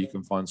Sarr, maybe you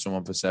can find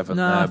someone for 7.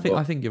 No,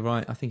 I think you're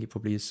right. I think it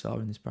probably is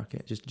Sarr in this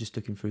bracket. Just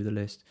looking through the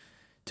list.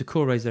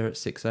 Doucouré's there at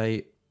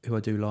 6'8", who I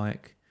do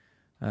like.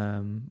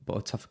 But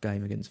a tougher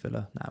game against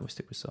Villa. Nah, we'll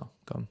stick with Sarr.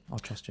 Go on, I'll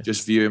trust you.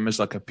 Just view him as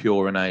like a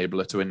pure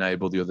enabler to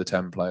enable the other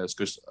 10 players,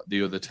 because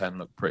the other 10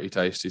 look pretty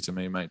tasty to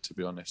me, mate, to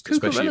be honest.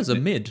 Cucurella's a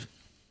mid.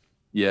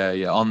 Yeah.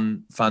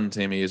 On Fan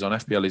Team, he is. On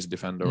FPL, he's a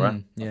defender,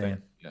 right? Yeah.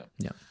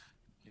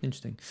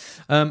 Interesting.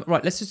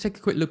 Right, let's just take a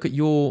quick look at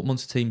your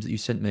monster teams that you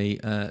sent me.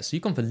 So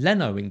you've gone for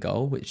Leno in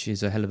goal, which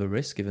is a hell of a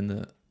risk, given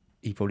that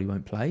he probably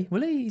won't play.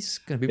 Well, he's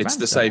going to be It's Ramsdale.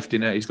 The safety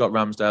net. He's got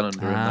Ramsdale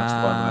under him. That's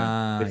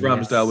why. If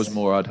Ramsdale was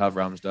more, I'd have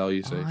Ramsdale,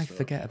 you see. I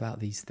forget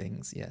about these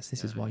things. Yes,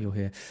 this is why you're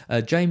here.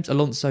 James,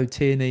 Alonso,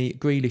 Tierney,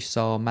 Grealish,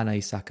 Sarr,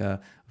 Mane, Saka,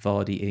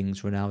 Vardy,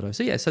 Ings, Ronaldo.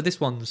 So this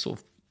one sort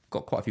of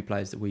got quite a few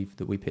players that we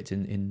picked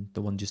in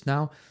the one just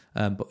now.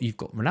 But you've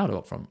got Ronaldo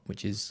up front,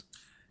 which is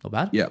not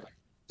bad. Yeah.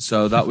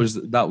 So that was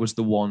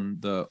the one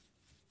that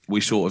we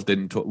sort of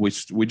didn't talk.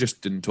 We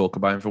just didn't talk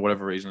about him for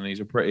whatever reason.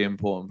 He's a pretty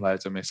important player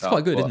to miss out.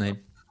 Quite good, isn't he?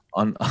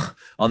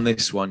 On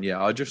this one,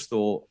 yeah, I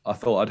thought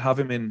I'd have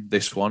him in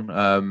this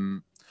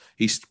one.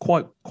 He's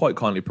quite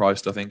kindly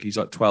priced. I think he's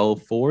like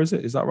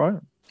 12.4. Is that right?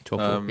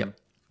 12.4. Yep.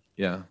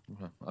 Yeah,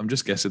 I'm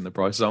just guessing the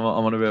prices. I'm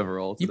on a bit of a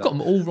roll. You've got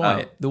them all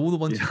right. They're all the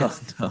ones. Yeah,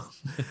 no.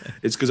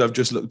 It's because I've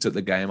just looked at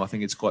the game. I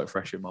think it's quite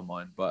fresh in my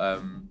mind.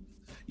 But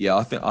yeah,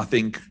 I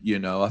think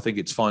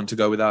it's fine to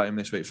go without him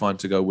this week. Fine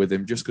to go with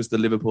him, just because the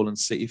Liverpool and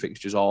City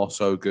fixtures are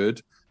so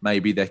good.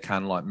 Maybe they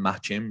can like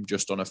match him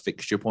just on a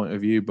fixture point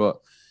of view, but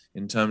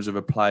in terms of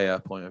a player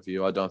point of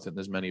view, I don't think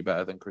there's many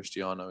better than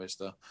Cristiano, is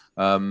there?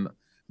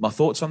 My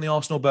thoughts on the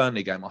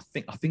Arsenal-Burnley game, I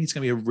think it's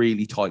going to be a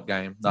really tight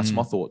game. That's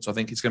my thoughts. I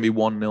think it's going to be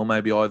 1-0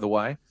 maybe either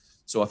way.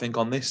 So I think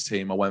on this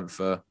team, I went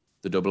for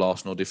the double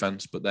Arsenal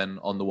defence, but then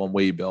on the one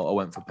we built, I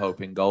went for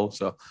Pope in goal.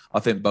 So I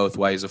think both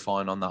ways are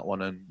fine on that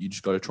one, and you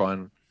just got to try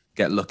and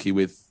get lucky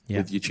with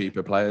your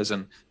cheaper players.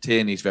 And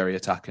Tierney's very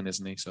attacking,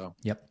 isn't he? So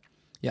Yep.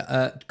 Yeah,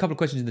 a couple of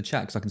questions in the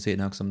chat because I can see it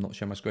now because I'm not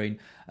showing my screen.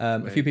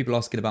 A few people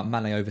asking about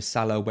Mane over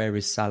Salah, where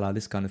is Salah,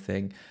 this kind of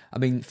thing. I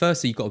mean,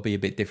 firstly, you've got to be a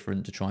bit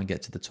different to try and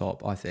get to the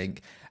top, I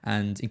think.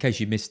 And in case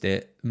you missed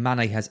it,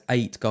 Mane has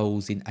 8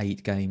 goals in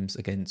 8 games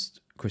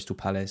against Crystal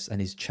Palace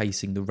and is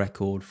chasing the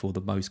record for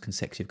the most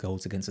consecutive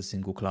goals against a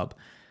single club.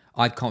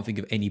 I can't think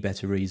of any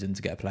better reason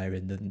to get a player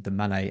in than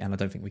Mane, and I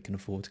don't think we can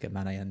afford to get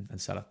Mane and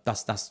Salah.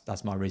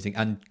 That's my reasoning.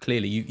 And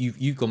clearly,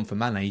 you've gone for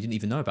Mane. You didn't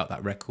even know about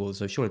that record,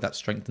 so surely that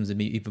strengthens him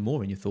even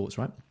more in your thoughts,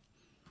 right?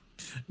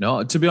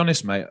 No, to be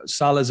honest, mate,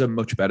 Salah's a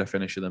much better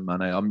finisher than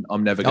Mane.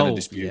 I'm never going to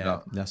dispute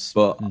that. That's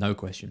no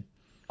question.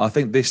 I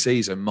think this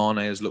season Mane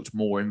has looked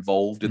more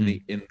involved in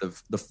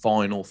the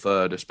final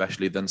third,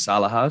 especially than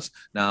Salah has.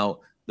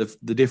 Now,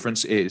 the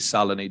difference is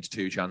Salah needs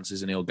 2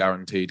 chances and he'll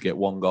guaranteed get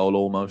 1 goal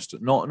almost.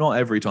 Not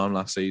every time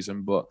last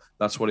season, but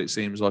that's what it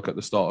seems like at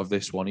the start of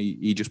this one.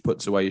 He just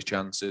puts away his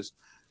chances.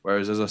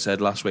 Whereas, as I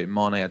said last week,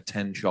 Mane had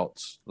 10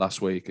 shots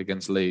last week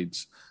against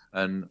Leeds,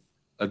 and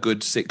a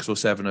good 6 or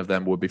 7 of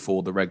them were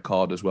before the red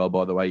card as well,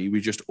 by the way. He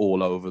was just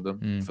all over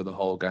them for the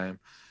whole game.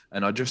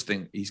 And I just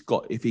think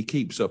if he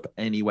keeps up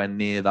anywhere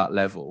near that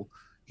level,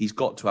 he's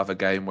got to have a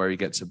game where he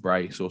gets a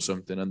brace or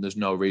something, and there's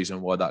no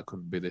reason why that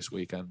couldn't be this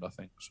weekend, I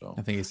think. So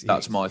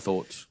that's my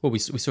thoughts. Well, we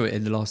saw it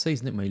in the last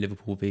season, didn't we?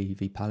 Liverpool v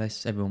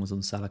Palace. Everyone was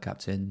on Salah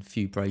captain.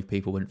 Few brave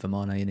people went for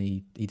Mane, and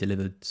he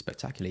delivered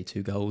spectacularly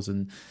 2 goals.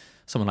 And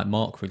someone like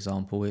Mark, for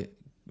example, it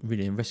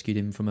really rescued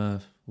him from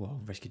a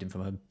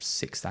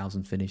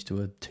 6,000 finish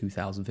to a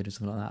 2,000 finish,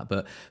 something like that.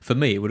 But for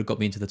me, it would have got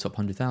me into the top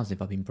 100,000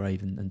 if I'd been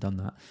brave and done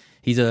that.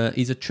 He's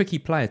a tricky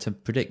player to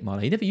predict, Mane.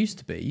 He never used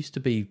to be. He used to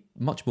be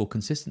much more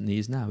consistent than he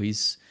is now.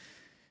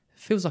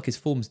 Feels like his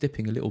form's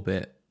dipping a little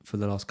bit for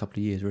the last couple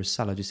of years, whereas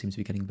Salah just seems to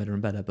be getting better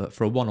and better. But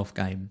for a one-off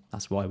game,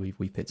 that's why we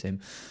picked him.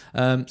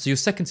 So your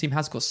second team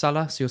has got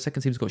Salah. So your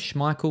second team's got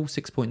Schmeichel,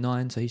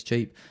 6.9, so he's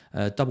cheap.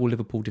 Double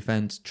Liverpool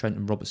defence, Trent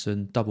and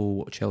Robertson.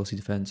 Double Chelsea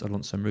defence,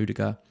 Alonso and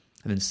Rudiger.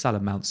 And then Salah,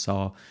 Mount,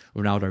 Sarr,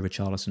 Ronaldo,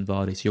 Richarlison,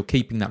 Vardy. So you're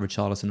keeping that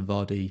Richarlison and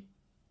Vardy,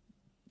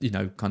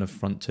 kind of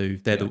front two.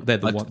 They're the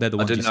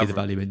ones you see the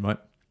value in, right?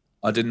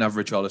 I didn't have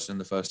Richarlison in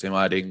the first team.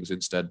 I had Ings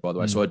instead, by the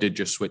way. So I did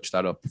just switch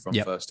that up from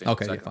first team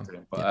to second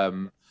team. But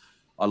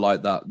I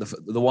like that.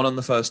 The one on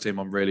the first team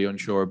I'm really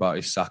unsure about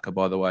is Saka,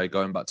 by the way,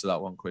 going back to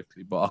that one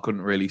quickly. But I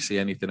couldn't really see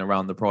anything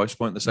around the price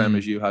point, the same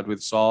as you had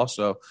with Sarr.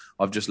 So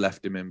I've just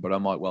left him in, but I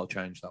might well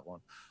change that one.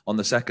 On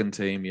the second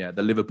team,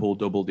 the Liverpool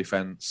double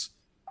defence.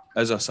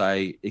 As I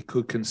say, it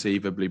could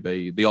conceivably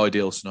be the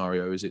ideal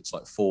scenario is it's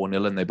like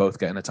 4-0 and they both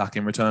get an attack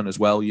in return as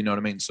well. You know what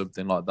I mean?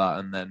 Something like that.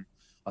 And then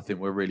I think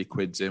we're really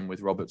quids in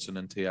with Robertson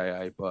and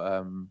TAA.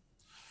 But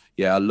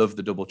I love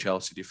the double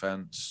Chelsea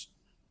defence.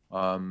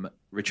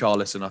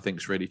 Richarlison, I think,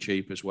 is really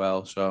cheap as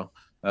well. So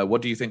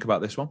what do you think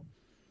about this one?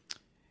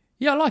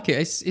 Yeah, I like it.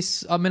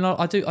 It's. I mean,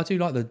 I do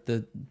like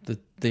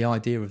the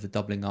idea of the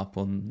doubling up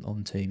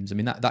on teams. I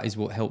mean, that is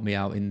what helped me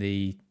out in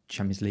the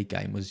Champions League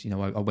game was, I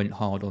went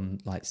hard on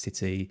like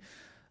City,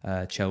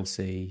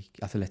 Chelsea,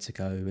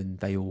 Atletico, and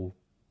they all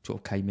sort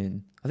of came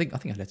in. I think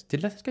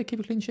did Leicester keep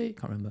a clean sheet?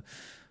 Can't remember.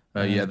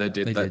 Yeah, they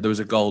did. There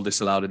was a goal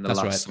disallowed in the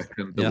last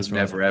second. There was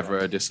never ever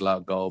a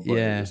disallowed goal.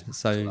 But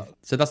so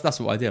that's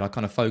what I did. I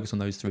kind of focused on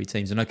those three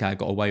teams, and okay, I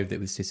got away with it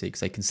with City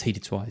because they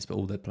conceded twice, but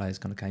all their players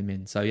kind of came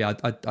in. So yeah,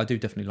 I do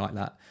definitely like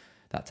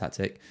that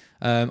tactic.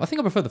 I think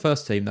I prefer the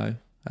first team though.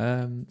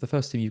 The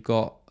first team you've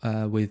got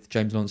with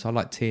James Lawrence, I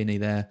like Tierney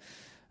there.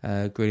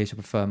 Grealish, I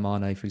prefer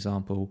Mane, for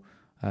example.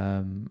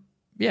 I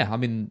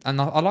mean,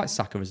 and I like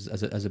Saka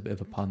as a bit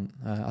of a punt.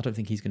 I don't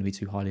think he's going to be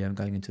too highly owned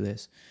going into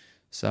this.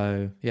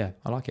 So, yeah,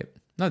 I like it.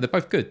 No, they're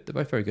both good. They're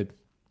both very good.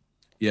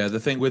 Yeah, the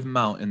thing with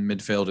Mount in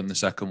midfield in the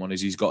second one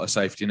is he's got a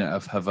safety net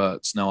of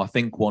Havertz. Now, I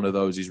think one of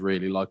those is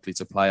really likely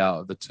to play out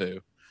of the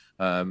two.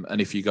 And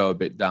if you go a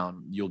bit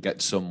down, you'll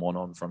get someone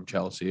on from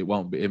Chelsea. It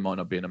might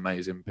not be an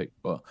amazing pick,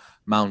 but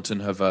Mount and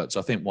Havertz,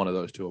 I think one of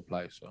those two will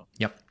play. So,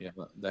 yeah,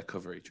 they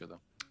cover each other.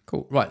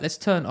 Cool. Right, let's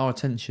turn our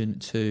attention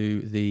to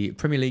the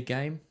Premier League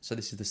game. So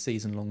this is the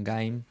season-long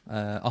game.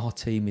 Our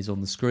team is on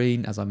the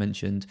screen, as I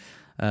mentioned.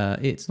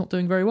 It's not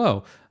doing very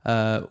well.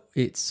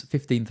 It's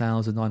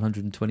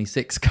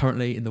 15,926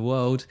 currently in the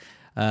world,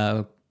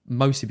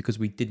 mostly because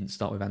we didn't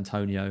start with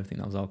Antonio. I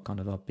think that was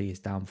our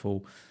biggest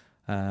downfall.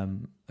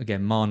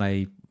 Again,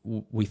 Mane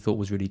we thought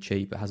was really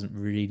cheap, but hasn't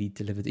really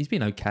delivered. He's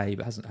been okay,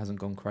 but hasn't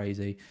gone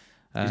crazy.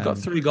 He's got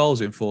 3 goals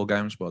in 4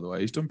 games, by the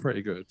way. He's done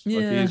pretty good.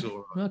 Yeah. He's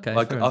all right. Okay.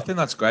 I think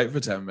that's great for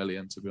 10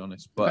 million, to be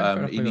honest.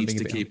 But he needs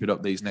to keep it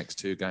up these next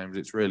 2 games.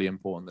 It's really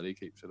important that he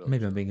keeps it up.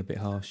 Maybe I'm being a bit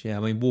harsh. Yeah, I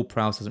mean,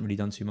 Ward-Prowse hasn't really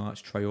done too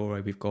much.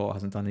 Traore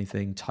hasn't done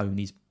anything.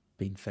 Tony's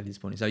been fairly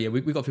disappointing. So yeah,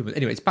 we've got people.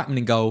 Anyway, it's Bachmann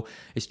in goal.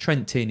 It's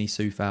Trent, Tierney,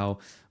 Soufal,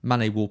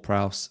 Mane,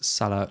 Ward-Prowse,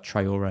 Salah,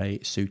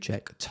 Traore,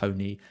 Souček,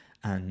 Tony,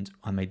 and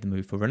I made the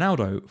move for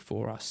Ronaldo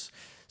for us.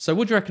 So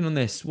what do you reckon on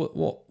this?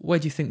 Where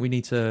do you think we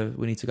need to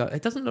go?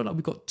 It doesn't look like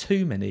we've got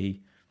too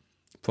many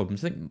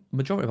problems. I think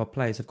majority of our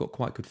players have got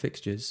quite good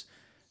fixtures.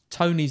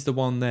 Tony's the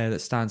one there that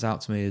stands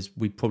out to me as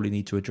we probably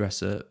need to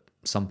address at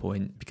some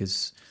point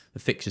because the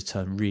fixtures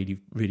turn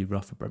really, really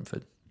rough for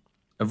Brentford.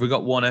 Have we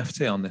got one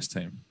FT on this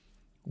team?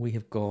 We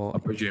have got. I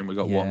presume we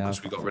got one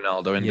because we got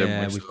Ronaldo in.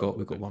 Yeah, we've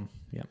got one.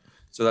 Yeah.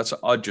 So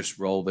I'd just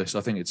roll this.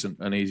 I think it's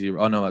an easy.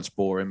 I know that's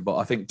boring, but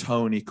I think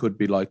Tony could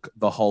be like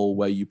the hole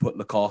where you put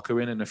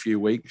Lukaku in a few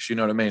weeks. You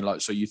know what I mean?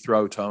 Like, so you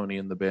throw Tony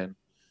in the bin,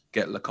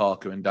 get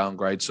Lukaku and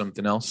downgrade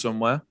something else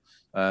somewhere.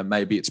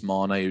 Maybe it's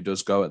Mane who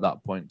does go at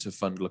that point to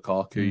fund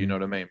Lukaku. You know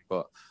what I mean?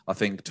 But I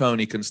think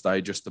Tony can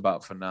stay just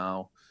about for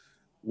now.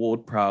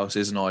 Ward-Prowse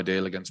isn't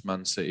ideal against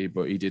Man City,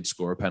 but he did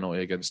score a penalty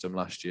against them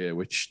last year,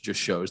 which just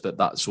shows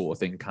that sort of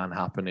thing can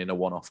happen in a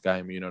one-off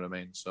game. You know what I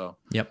mean? So,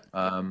 yep.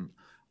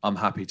 I'm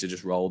happy to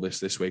just roll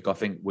this week. I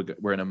think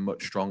we're in a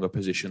much stronger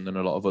position than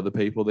a lot of other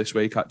people this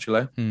week,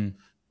 actually.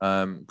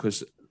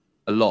 Because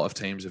a lot of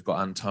teams have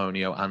got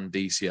Antonio and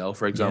DCL,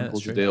 for example,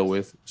 to deal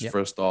with for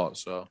a start.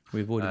 So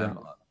we avoided that.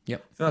 Yep.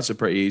 I think that's a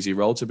pretty easy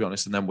roll, to be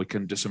honest. And then we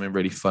can do something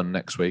really fun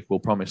next week. We'll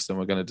promise them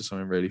we're going to do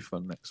something really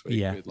fun next week.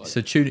 Yeah.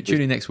 So tune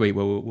in next week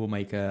where we'll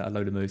make a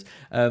load of moves.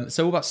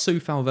 So what about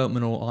Soufal,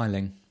 Veltman or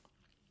Ayling?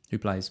 Who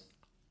plays?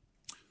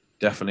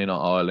 Definitely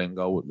not Ayling.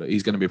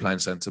 He's going to be playing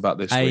centre back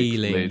this week.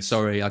 Ayling.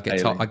 Sorry, I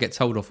get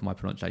told off for my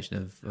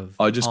pronunciation of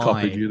I just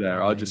copied you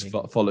there. I just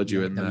followed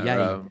you in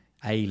there.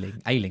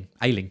 Ayling.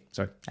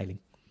 Sorry, Ayling.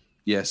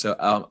 Yeah, so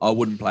I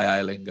wouldn't play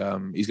Ayling.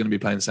 He's going to be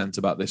playing centre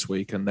back this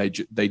week, and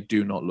they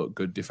do not look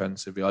good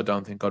defensively. I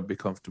don't think I'd be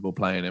comfortable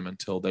playing him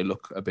until they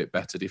look a bit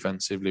better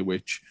defensively.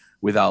 Which,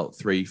 without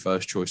 3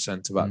 first choice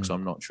centre backs,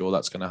 I'm not sure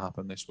that's going to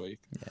happen this week.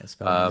 Yeah, it's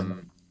fair.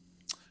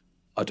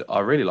 I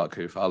really like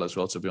Koufal as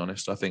well, to be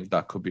honest. I think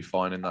that could be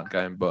fine in that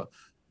game, but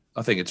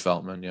I think it's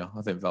Veltman. Yeah,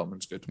 I think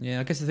Veltman's good. Yeah,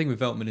 I guess the thing with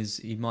Veltman is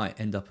he might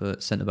end up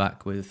at centre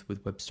back with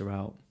Webster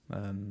out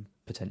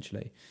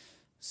potentially.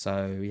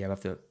 So yeah, we'll have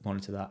to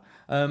monitor that.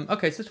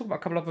 Okay, so let's talk about a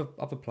couple of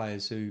other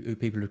players who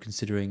people are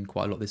considering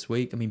quite a lot this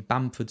week. I mean,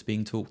 Bamford's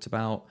being talked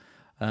about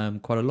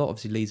quite a lot.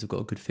 Obviously, Leeds have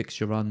got a good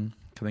fixture run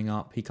coming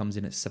up. He comes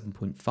in at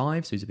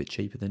 7.5, so he's a bit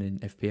cheaper than in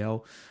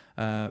FPL.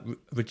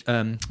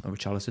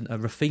 Richarlison,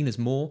 Rafinha's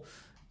more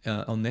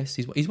on this.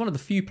 He's one of the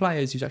few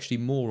players who's actually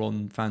more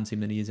on fan team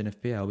than he is in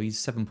FPL. He's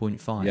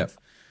 7.5. Yep.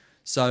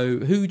 So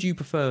who do you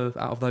prefer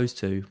out of those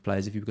two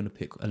players if you were going to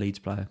pick a Leeds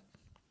player?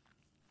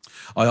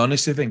 I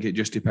honestly think it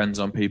just depends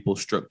on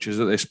people's structures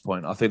at this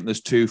point. I think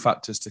there's 2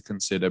 factors to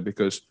consider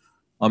because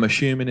I'm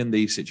assuming in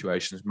these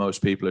situations,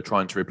 most people are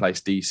trying to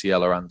replace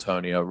DCL or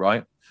Antonio,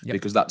 right? Yep.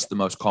 Because that's the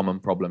most common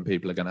problem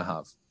people are going to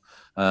have.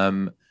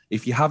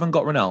 If you haven't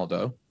got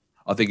Ronaldo,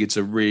 I think it's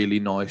a really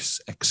nice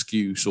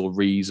excuse or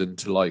reason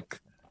to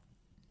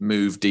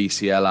move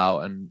DCL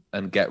out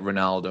and get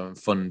Ronaldo and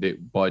fund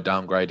it by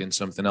downgrading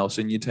something else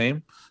in your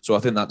team. So I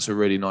think that's a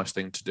really nice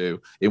thing to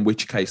do, in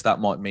which case that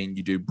might mean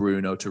you do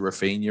Bruno to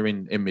Rafinha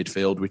in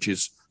midfield, which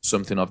is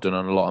something I've done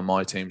on a lot of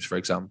my teams, for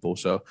example.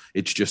 So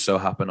it's just so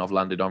happened I've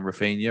landed on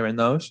Rafinha in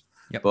those.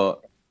 Yep.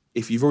 But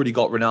if you've already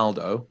got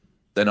Ronaldo,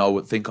 then I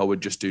would think I would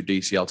just do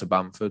DCL to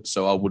Bamford.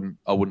 So I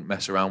wouldn't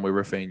mess around with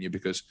Rafinha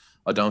because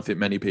I don't think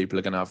many people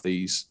are going to have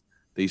these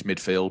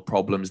midfield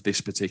problems this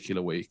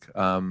particular week.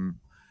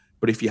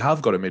 But if you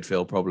have got a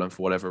midfield problem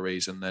for whatever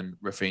reason, then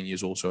Rafinha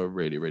is also a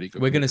really, really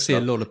good. We're going to see a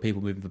lot of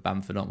people moving for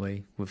Bamford, aren't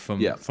we?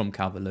 From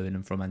Calvert-Lewin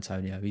and from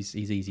Antonio. He's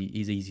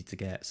easy to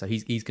get. So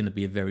he's going to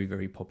be a very,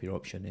 very popular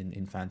option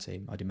in fan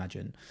team, I'd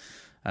imagine.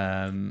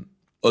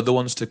 Other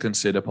ones to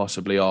consider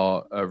possibly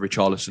are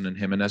Richarlison and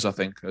Jimenez, I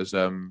think,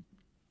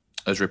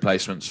 as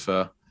replacements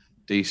for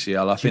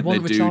DCL. Do you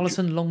want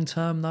Richarlison long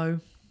term though?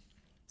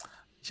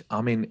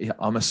 I mean,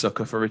 I'm a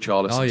sucker for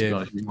Richarlison. To be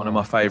honest, he's one of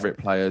my favourite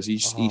players.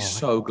 He's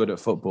so good at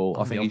football.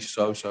 I think he's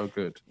so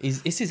good.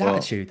 It's his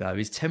attitude though,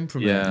 his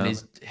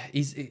temperament,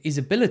 his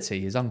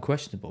ability is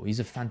unquestionable. He's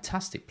a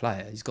fantastic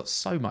player. He's got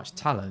so much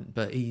talent,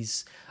 but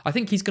I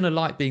think he's going to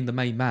like being the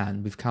main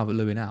man with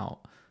Calvert-Lewin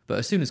out. But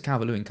as soon as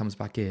Calvert-Lewin comes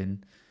back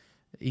in,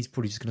 he's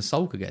probably just going to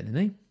sulk again, isn't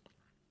he?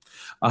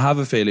 I have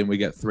a feeling we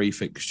get 3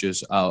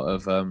 fixtures out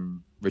of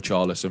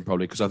Richarlison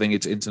probably, because I think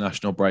it's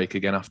international break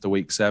again after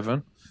week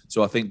 7.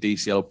 So I think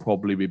DCL will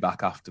probably be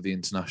back after the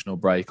international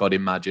break. I'd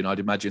imagine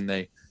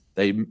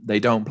they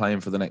don't play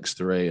him for the next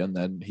 3, and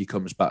then he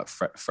comes back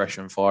fresh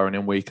and firing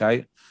in week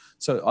 8.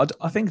 So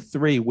I think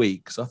 3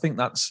 weeks. I think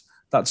that's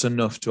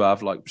enough to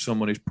have like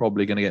someone who's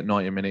probably going to get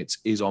 90 minutes,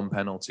 is on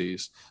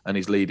penalties, and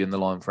he's leading the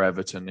line for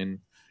Everton in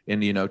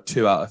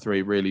 2 out of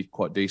 3 really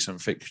quite decent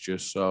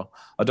fixtures. So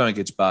I don't think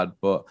it's bad,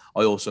 but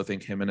I also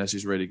think Jimenez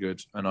is really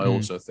good, and I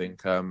also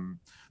think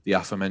the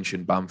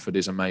aforementioned Bamford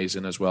is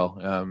amazing as well.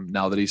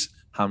 Now that his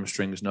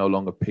hamstring is no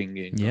longer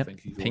pinging, I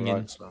think he's all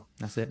right. So.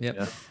 That's it.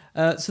 Yep.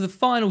 Yeah. So the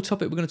final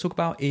topic we're going to talk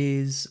about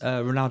is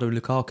Ronaldo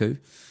Lukaku.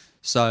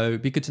 So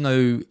it'd be good to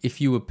know,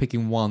 if you were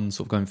picking one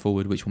sort of going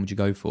forward, which one would you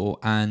go for?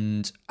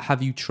 And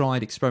have you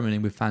tried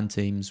experimenting with fan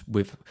teams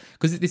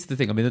because this is the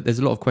thing. I mean, there's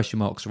a lot of question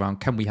marks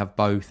around, can we have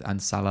both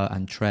and Salah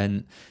and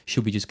Trent?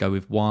 Should we just go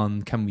with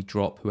one? Can we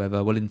drop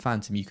whoever? Well, in fan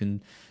team, you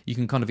can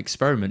kind of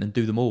experiment and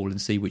do them all and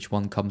see which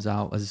one comes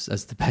out as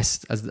the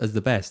best, as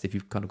the best, if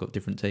you've kind of got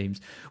different teams.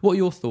 What are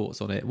your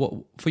thoughts on it? What,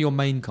 for your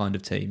main kind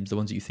of teams, the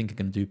ones that you think are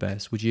going to do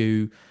best, would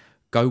you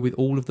go with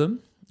all of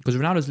them? Because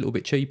Ronaldo's a little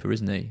bit cheaper,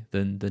 isn't he,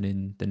 than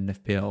in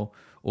FPL?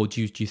 Or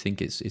do you think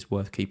it's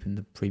worth keeping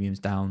the premiums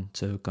down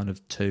to kind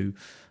of 2,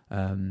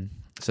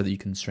 so that you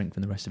can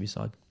strengthen the rest of your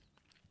side?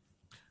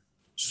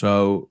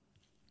 So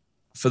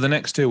for the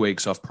next 2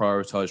 weeks, I've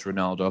prioritised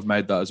Ronaldo. I've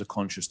made that as a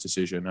conscious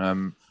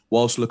decision.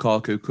 Whilst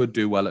Lukaku could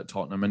do well at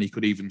Tottenham and he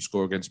could even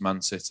score against Man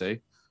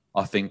City,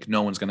 I think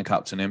no one's going to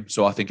captain him.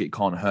 So I think it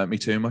can't hurt me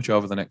too much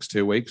over the next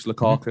 2 weeks,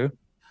 Lukaku.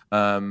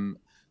 Mm-hmm.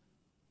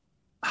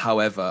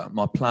 However,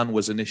 my plan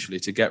was initially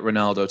to get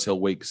Ronaldo till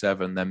week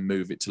 7, then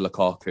move it to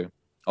Lukaku.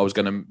 I was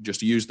going to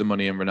just use the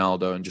money in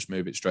Ronaldo and just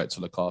move it straight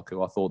to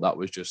Lukaku. I thought that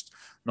was just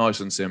nice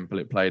and simple.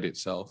 It played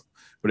itself.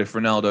 But if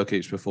Ronaldo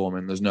keeps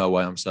performing, there's no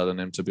way I'm selling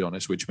him, to be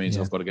honest, which means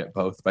I've got to get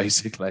both,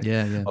 basically.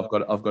 Yeah. I've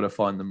got to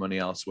find the money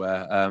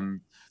elsewhere.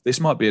 This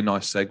might be a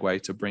nice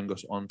segue to bring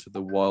us onto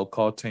the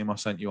wildcard team I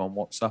sent you on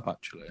WhatsApp,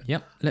 actually.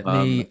 Yep. Let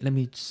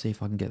me see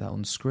if I can get that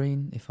on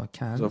screen, if I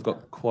can. So I've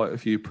got quite a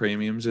few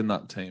premiums in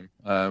that team,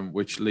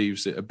 which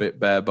leaves it a bit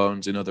bare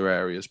bones in other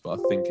areas, but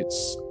I think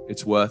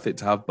it's worth it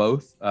to have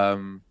both.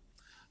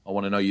 I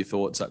want to know your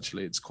thoughts,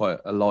 actually. It's quite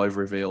a live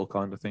reveal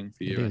kind of thing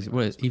for you. It is.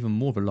 Well, it's even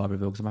more of a live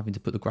reveal because I'm having to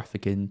put the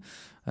graphic in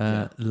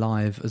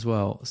live as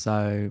well.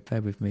 So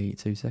bear with me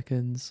 2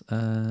 seconds. You're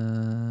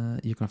going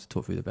to have to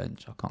talk through the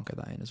bench. I can't get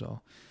that in as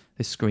well.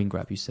 This screen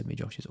grab you sent me,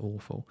 Josh, is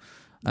awful.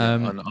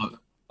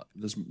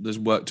 There's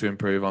work to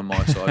improve on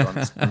my side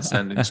on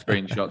sending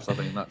screenshots, I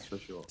think that's for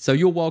sure. So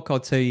your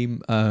wildcard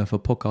team for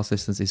podcast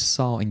listeners is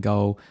Sarr in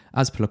goal,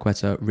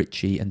 Azpilicueta,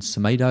 Richie and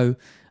Semedo.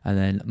 And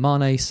then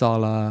Mane,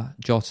 Salah,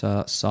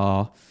 Jota,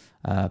 Sarr,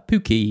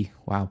 Pukki,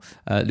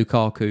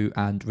 Lukaku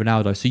and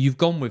Ronaldo. So you've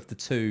gone with the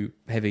 2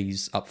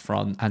 heavies up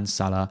front and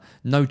Salah.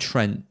 No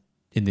Trent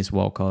in this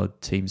wildcard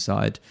team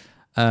side.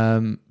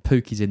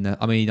 Pukki's in there.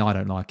 I mean, I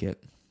don't like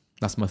it.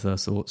 That's my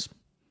first thoughts.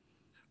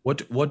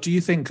 What do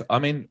you think? I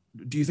mean,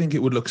 do you think it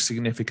would look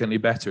significantly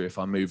better if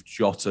I moved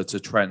Jota to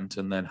Trent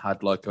and then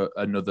had like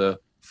another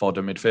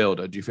fodder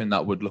midfielder? Do you think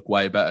that would look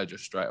way better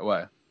just straight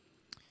away?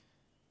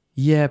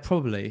 Yeah,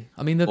 probably.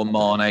 I mean, or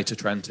Mane to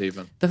Trent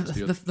even.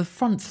 The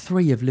front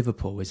 3 of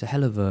Liverpool is a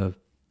hell of a...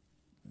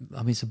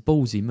 I mean, it's a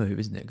ballsy move,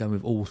 isn't it? Going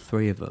with all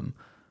 3 of them.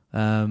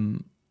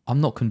 I'm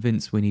not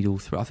convinced we need all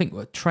 3. I think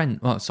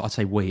Trent... Well, I'd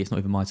say we. It's not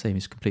even my team.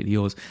 It's completely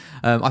yours.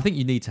 I think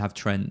you need to have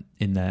Trent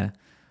in there.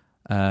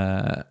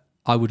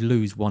 I would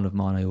lose one of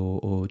Mane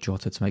or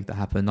Jota to make that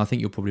happen. I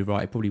think you're probably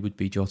right. It probably would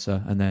be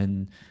Jota and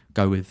then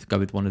go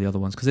with one of the other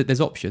ones. Because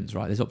there's options,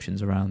 right? There's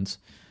options around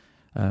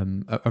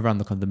the kind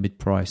of the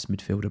mid-price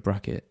midfielder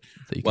bracket.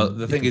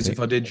 The thing is, if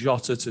I did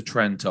Jota to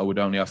Trent, I would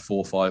only have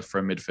 4-5 for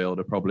a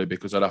midfielder, probably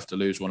because I'd have to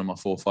lose one of my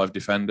 4-5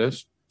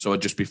 defenders. So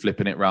I'd just be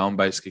flipping it round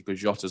basically because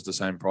Jota's the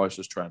same price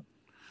as Trent.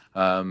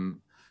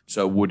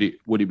 So would it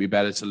be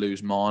better to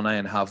lose Mane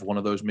and have one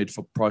of those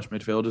mid-price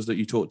midfielders that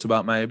you talked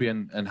about maybe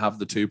and have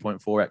the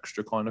 2.4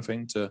 extra kind of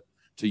thing to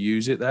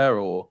use it there?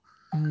 Or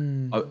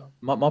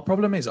My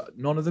problem is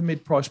none of the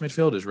mid-price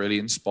midfielders really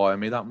inspire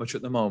me that much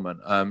at the moment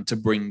to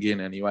bring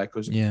in anyway,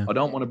 because I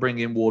don't want to bring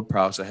in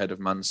Ward-Prowse ahead of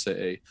Man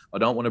City. I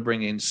don't want to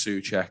bring in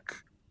Souček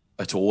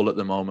at all at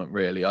the moment,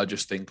 really. I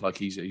just think like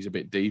he's a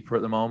bit deeper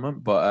at the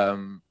moment. But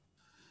and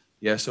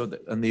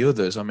the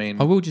others, I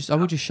mean... I will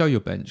just show your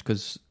bench,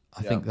 because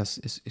I think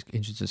it's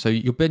interesting. So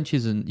your bench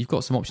isn't... You've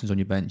got some options on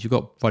your bench. You've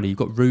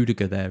got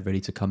Rudiger there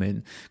ready to come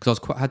in, because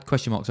I had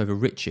question marks over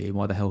Richie and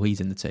why the hell he's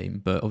in the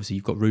team. But obviously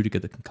you've got Rudiger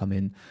that can come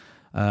in.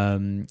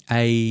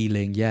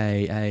 Ayling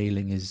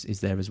is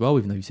there as well,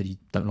 even though you said you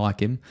don't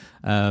like him.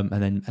 And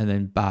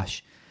then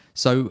Bash.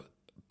 So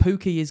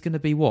Pukki is going to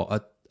be what,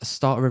 a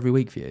starter every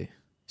week for you?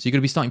 So you're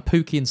going to be starting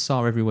Pukki and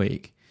Sarr every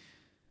week?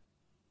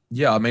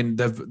 Yeah, I mean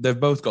they've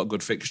both got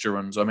good fixture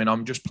runs. I mean,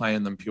 I'm just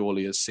playing them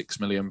purely as 6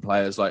 million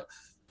players. Like,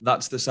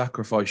 that's the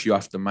sacrifice you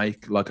have to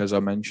make. Like, as I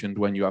mentioned,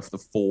 when you have the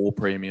 4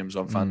 premiums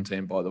on Fan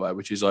Team, by the way,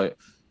 which is like,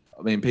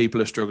 I mean,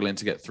 people are struggling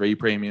to get 3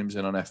 premiums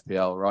in on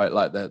FPL, right?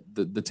 Like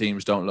the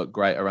teams don't look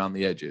great around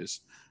the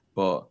edges,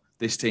 but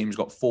this team's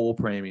got 4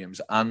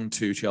 premiums and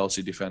 2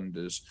 Chelsea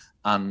defenders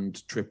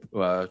and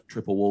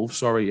triple Wolves.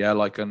 Sorry, yeah,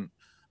 like and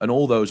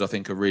all those I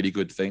think are really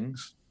good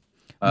things.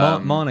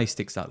 Mane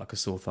sticks out like a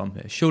sore thumb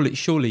here.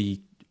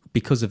 Surely,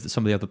 because of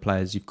some of the other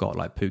players you've got,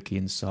 like Pukki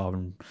and Sarr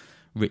and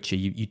Richie,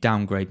 you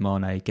downgrade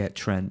Mane, get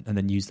Trent, and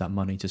then use that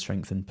money to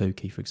strengthen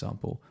Pukki, for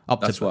example. Up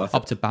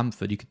to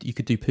Bamford, you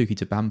could do Pukki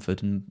to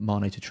Bamford and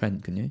Mane to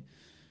Trent, can you?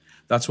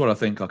 That's what I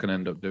think I can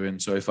end up doing.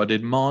 So if I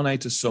did Mane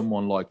to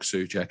someone like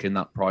Souček in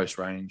that price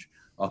range,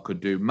 I could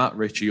do Matt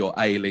Ritchie or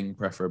Ayling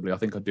preferably. I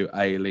think I'd do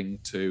Ayling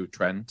to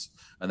Trent,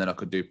 and then I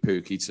could do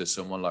Pukki to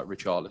someone like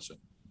Richarlison.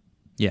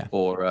 Yeah.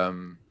 Or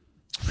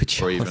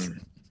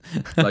even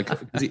like,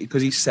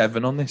 because he's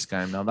 7 on this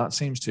game now. That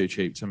seems too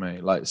cheap to me.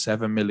 Like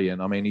 7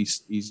 million. I mean,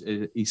 he's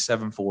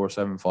 7.4 or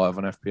 7.5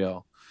 on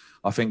FPL.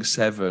 I think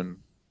 7.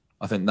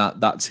 I think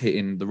that's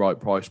hitting the right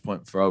price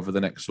point for over the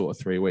next sort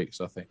of 3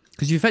 weeks, I think.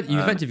 Because you've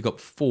effectively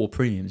got 4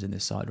 premiums in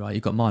this side, right?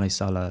 You've got Mane,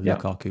 Salah,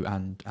 Lukaku,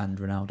 and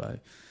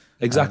Ronaldo.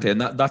 Exactly, and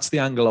that's the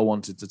angle I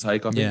wanted to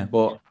take, I think. Yeah.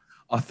 But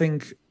I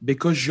think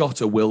because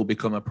Jota will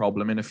become a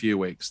problem in a few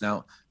weeks.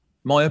 Now,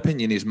 my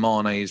opinion is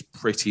Mane is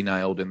pretty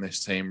nailed in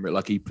this team.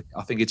 Like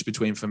I think it's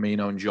between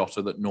Firmino and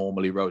Jota that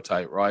normally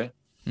rotate, right?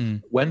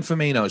 When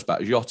Firmino's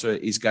back,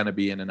 Jota is going to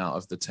be in and out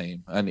of the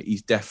team, and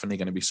he's definitely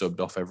going to be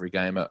subbed off every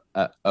game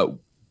at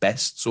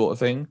best, sort of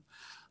thing.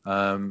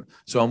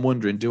 So I'm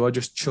wondering, do I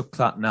just chuck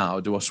that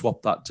now? Do I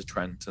swap that to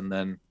Trent and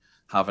then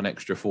have an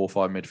extra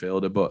 4-5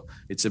 midfielder? But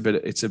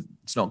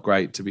it's not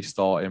great to be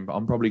starting. But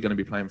I'm probably going to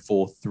be playing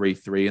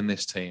 4-3-3 in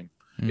this team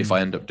if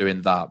I end up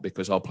doing that,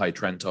 because I'll play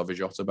Trent over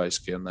Jota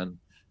basically, and then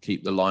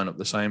keep the lineup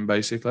the same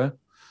basically.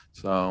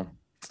 So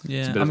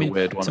it's a bit of a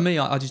weird one. To me,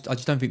 I just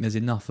don't think there's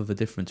enough of a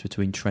difference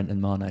between Trent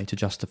and Mane to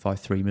justify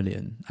 3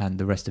 million, and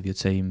the rest of your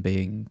team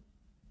being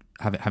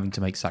having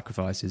to make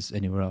sacrifices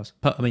anywhere else.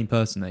 I mean,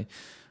 personally,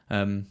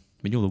 I mean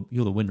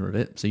you're the winner of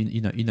it, so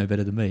you know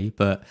better than me.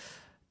 But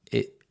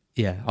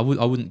I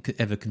wouldn't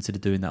ever consider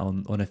doing that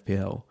on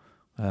FPL,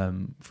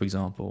 for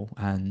example,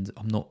 and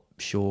I'm not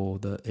sure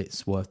that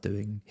it's worth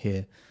doing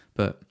here.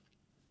 But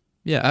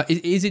yeah,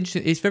 it is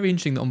interesting. It's very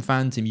interesting that on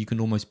Fan Team you can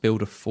almost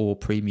build a 4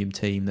 premium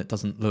team that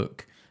doesn't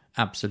look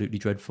absolutely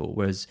dreadful.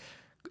 Whereas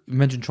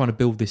imagine trying to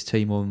build this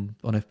team on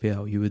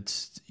FPL, you would,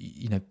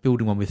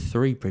 building one with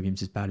 3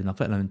 premiums is bad enough,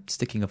 let alone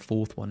sticking a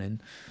 4th one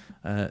in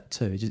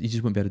too. You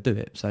just wouldn't be able to do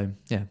it. So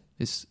yeah,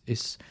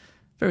 it's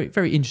very,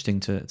 very interesting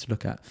to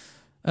look at.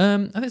 I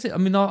think that's it. I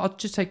mean, I'll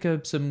just take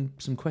some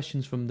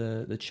questions from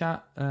the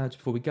chat just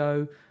before we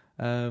go.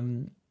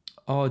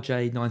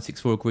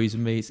 RJ964 agrees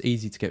with me. It's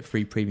easy to get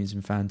 3 premiums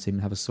in Fan Team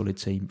and have a solid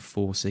team.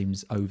 4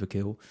 seems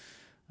overkill.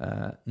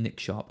 Nick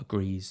Sharp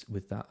agrees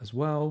with that as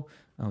well.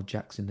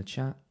 Jack's in the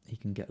chat. He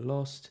can get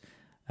lost.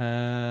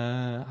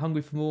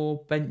 Hungry for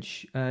more.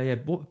 Bench.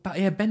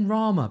 Ben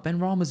Rama. Ben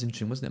Rama's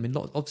interesting, wasn't it? I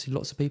mean, obviously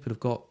lots of people have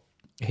got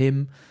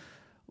him.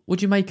 What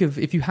do you make of,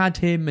 if you had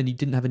him and you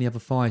didn't have any other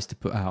fires to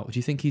put out, do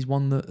you think he's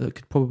one that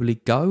could probably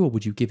go, or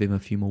would you give him a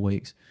few more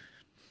weeks?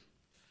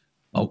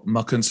 Oh,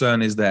 my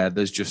concern is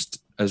there's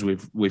just, as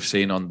we've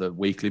seen on the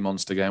weekly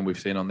Monster game, we've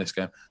seen on this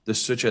game, there's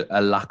such a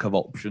lack of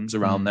options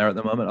around there at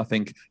the moment. I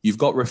think you've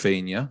got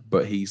Rafinha,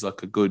 but he's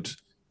like a good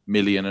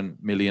million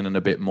and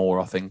a bit more,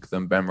 I think,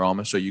 than Ben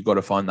Rama. So you've got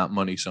to find that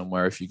money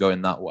somewhere if you go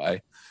in that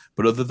way.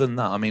 But other than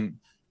that, I mean,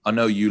 I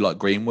know you like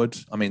Greenwood.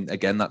 I mean,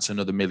 again, that's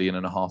another 1.5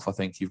 million, I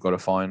think you've got to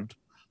find.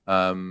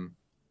 I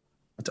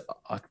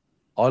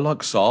like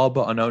Sarr,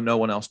 but I know no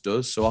one else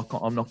does, so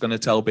I'm not going to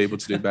tell people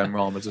to do Ben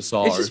Rama to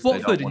Sarr. It's just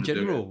Watford in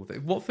general.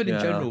 Watford in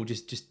general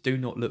just do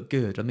not look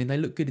good. I mean, they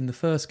looked good in the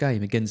first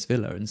game against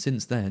Villa, and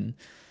since then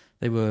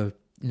they were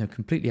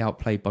completely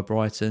outplayed by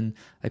Brighton.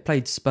 They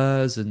played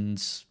Spurs, and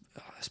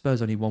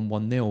Spurs only won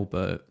 1-0,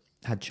 but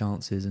had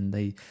chances, and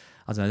they've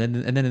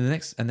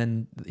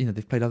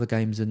played other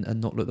games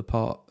and not looked the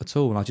part at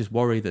all. And I just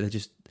worry that they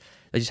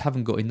just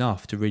haven't got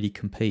enough to really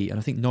compete. And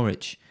I think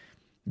Norwich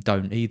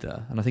don't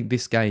either. And I think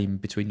this game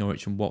between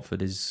Norwich and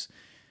Watford is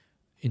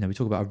we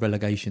talk about a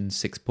relegation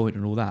 6 point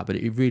and all that, but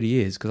it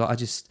really is,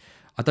 because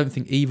I don't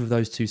think either of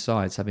those two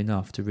sides have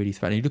enough to really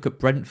threaten. You look at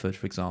Brentford,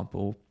 for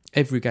example.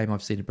 Every game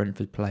I've seen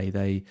Brentford play,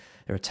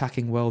 they're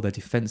attacking well. Their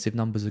defensive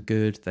numbers are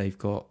good. They've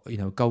got a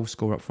goal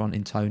scorer up front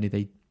in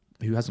Tony,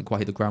 who hasn't quite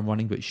hit the ground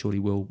running, but surely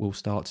will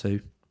start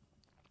to.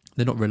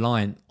 They're not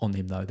reliant on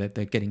him though.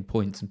 They're getting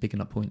points and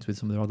picking up points with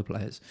some of their other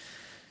players.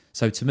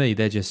 So to me,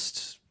 they're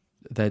just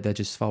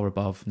far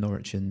above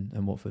Norwich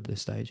and Watford at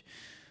this stage.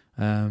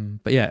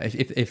 But yeah,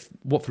 if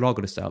Watford are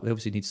going to start, they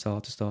obviously need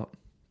Sarr to start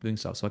doing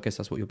stuff. So I guess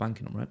that's what you're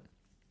banking on, right?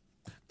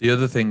 The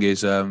other thing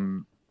is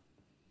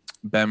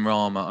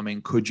Benrahma. I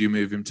mean, could you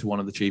move him to one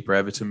of the cheaper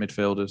Everton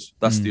midfielders?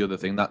 That's the other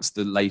thing. That's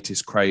the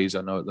latest craze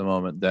I know at the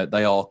moment.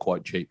 They are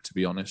quite cheap, to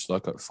be honest.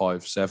 Like at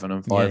 5'7"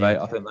 and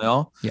 5'8", I think they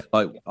are. Yeah.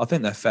 Like I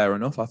think they're fair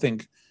enough. I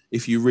think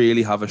if you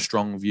really have a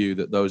strong view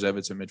that those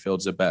Everton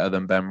midfielders are better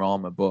than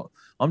Benrahma, but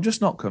I'm just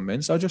not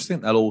convinced. I just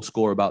think they'll all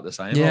score about the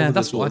same. Yeah,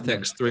 that's what I think.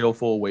 Next 3 or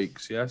 4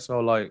 weeks. Yeah,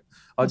 so like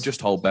I'd just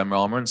hold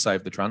Benrahma and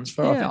save the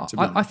transfer. Yeah,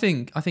 I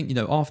think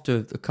after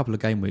a couple of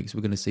game weeks,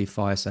 we're going to see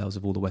fire sales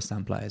of all the West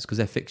Ham players because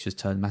their fixtures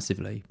turn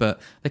massively. But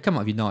they come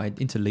out of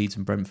United into Leeds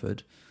and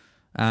Brentford,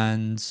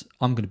 and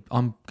I'm going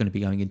to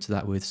be going into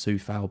that with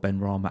Soufal,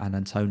 Benrahma, and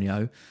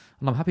Antonio,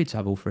 and I'm happy to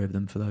have all three of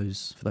them for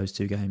those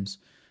 2 games.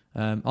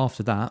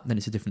 After that, then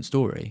it's a different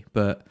story.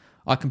 But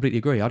I completely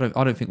agree. I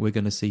don't think we're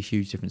going to see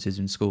huge differences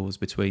in scores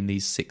between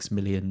these 6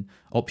 million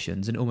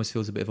options, and it almost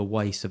feels a bit of a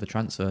waste of a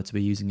transfer to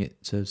be using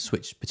it to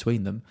switch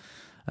between them.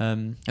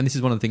 And this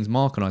is one of the things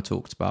Mark and I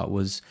talked about.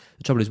 Was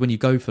the trouble is when you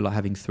go for like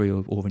having 3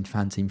 or in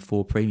Fan Team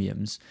 4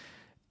 premiums,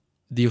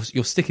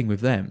 you're sticking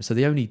with them. So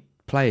the only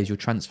players you're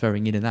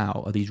transferring in and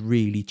out are these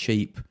really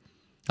cheap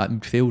like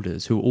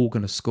midfielders who are all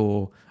going to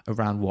score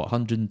around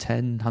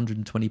 110,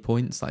 120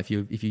 points. Like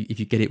if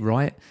you get it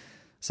right.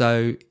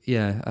 So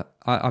yeah,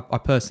 I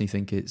personally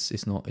think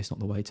it's not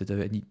the way to do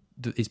it. And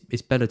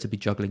it's better to be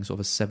juggling sort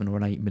of a 7 or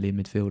an 8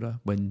 million midfielder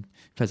when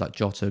players like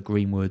Jota,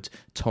 Greenwood,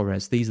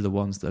 Torres, these are the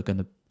ones that are going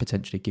to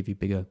potentially give you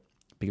bigger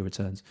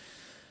returns.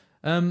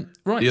 Right.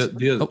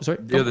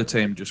 The other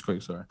team, just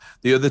quick, sorry.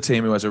 The other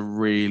team who has a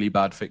really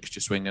bad fixture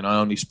swing, and I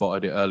only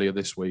spotted it earlier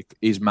this week,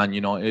 is Man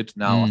United.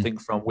 Now, I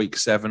think from week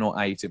 7 or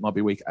 8, it might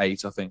be week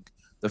 8, I think,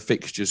 the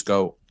fixtures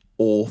go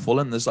awful,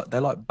 and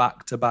they're like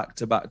back to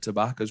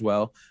back as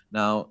well.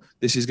 Now,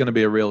 this is going to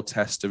be a real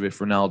test of if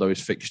Ronaldo is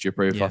fixture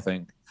proof, I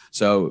think.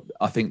 So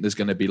I think there's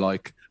going to be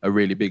like a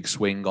really big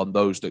swing on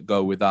those that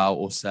go without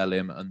or sell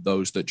him and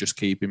those that just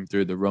keep him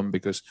through the run,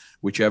 because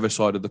whichever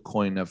side of the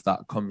coin of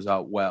that comes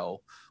out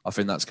well, I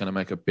think that's going to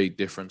make a big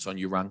difference on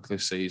your rank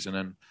this season.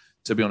 And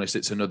to be honest,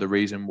 it's another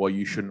reason why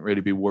you shouldn't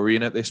really be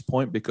worrying at this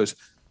point, because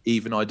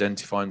even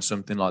identifying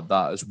something like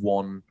that as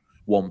one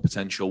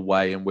potential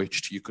way in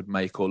which you could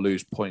make or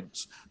lose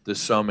points,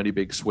 there's so many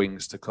big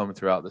swings to come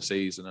throughout the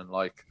season. And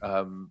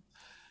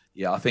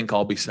I think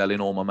I'll be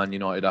selling all my Man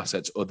United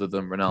assets other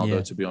than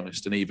Ronaldo, to be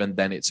honest. And even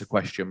then it's a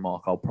question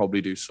mark. I'll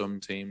probably do some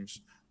teams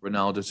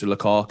Ronaldo to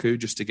Lukaku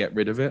just to get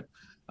rid of it.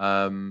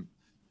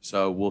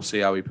 So we'll see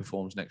how he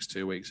performs next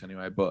 2 weeks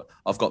anyway. But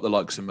I've got the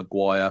likes of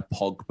Maguire,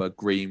 Pogba,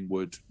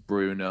 Greenwood,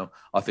 Bruno.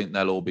 I think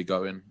they'll all be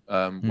going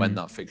when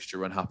that fixture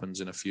run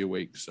happens in a few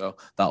weeks. So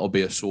that'll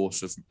be a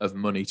source of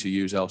money to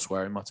use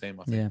elsewhere in my team,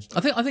 I think.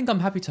 Yeah. I think I'm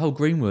happy to hold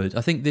Greenwood.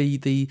 I think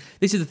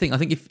this is the thing. I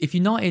think if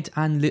United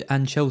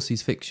and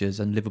Chelsea's fixtures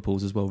and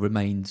Liverpool's as well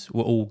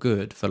were all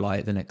good for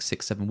like the next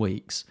 6-7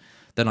 weeks,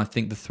 then I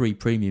think the 3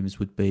 premiums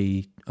would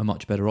be a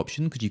much better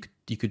option, because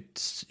you could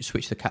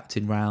switch the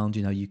captain round,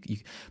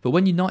 but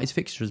when United's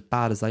fixture as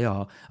bad as they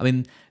are, I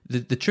mean,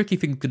 the tricky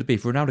thing could be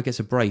if Ronaldo gets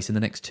a brace in the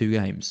next 2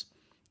 games,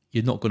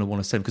 you're not going to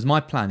want to sell him, because my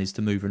plan is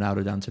to move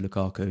Ronaldo down to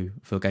Lukaku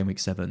for game week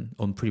 7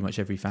 on pretty much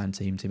every fan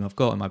team I've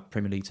got in my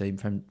Premier League team,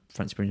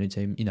 French Premier League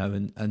team,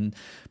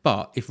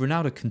 but if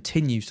Ronaldo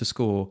continues to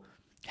score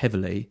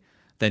heavily,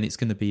 then it's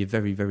going to be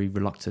very, very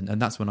reluctant,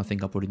 and that's when I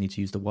think I probably need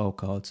to use the wild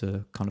card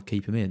to kind of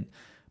keep him in.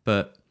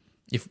 But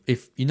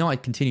if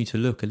United continue to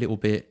look a little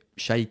bit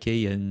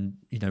shaky and,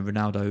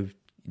 Ronaldo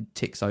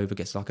ticks over,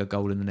 gets like a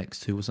goal in the next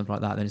 2 or something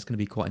like that, then it's going to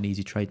be quite an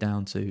easy trade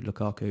down to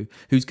Lukaku,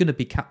 who's going to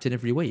be captain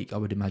every week, I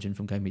would imagine,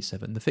 from game week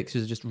 7. The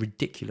fixtures are just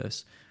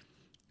ridiculous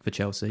for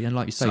Chelsea. And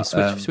like you say,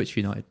 switch for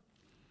United.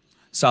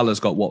 Salah's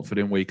got Watford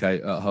in week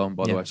 8 at home,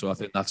 by the way, so I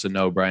think that's a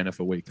no-brainer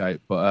for week 8.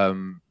 But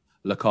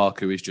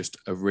Lukaku is just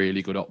a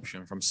really good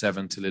option from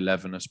 7 till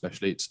 11,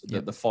 especially.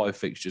 The 5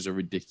 fixtures are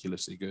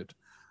ridiculously good.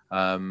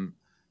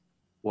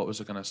 What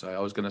was I going to say? I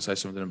was going to say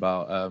something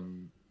about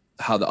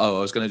I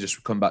was going to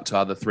just come back to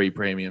how the 3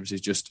 premiums is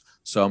just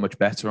so much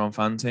better on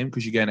Fan Team,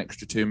 because you get an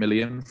extra 2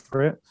 million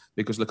for it,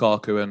 because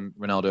Lukaku and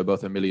Ronaldo are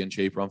both $1 million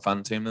cheaper on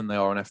Fan Team than they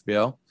are on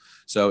FPL.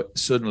 So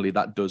suddenly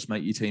that does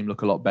make your team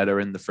look a lot better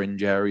in the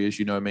fringe areas.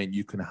 You know what I mean?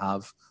 You can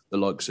have the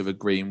likes of a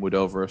Greenwood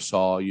over a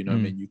Sarr. You know what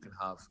I mean? You can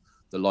have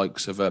the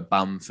likes of a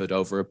Bamford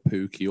over a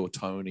Pukki or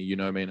Tony. You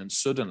know what I mean? And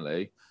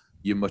suddenly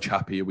you're much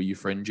happier with your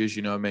fringes.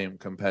 You know what I mean?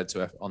 Compared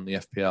to on the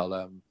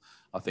FPL.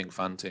 I think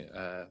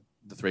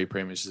the 3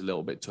 premiums is a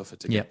little bit tougher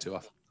to get to.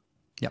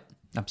 Yep,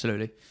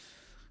 absolutely.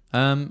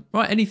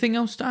 Right, anything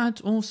else to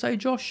add or say,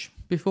 Josh,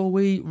 before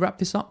we wrap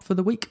this up for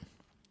the week?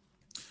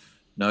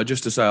 No,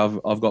 just to say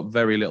I've got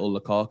very little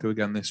Lukaku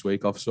again this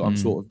week. I'm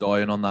sort of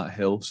dying on that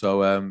hill.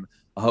 So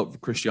I hope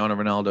Cristiano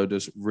Ronaldo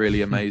does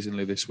really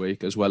amazingly this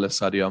week, as well as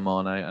Sadio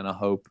Mane, and I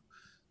hope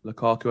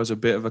Lukaku has a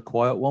bit of a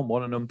quiet one.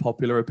 What an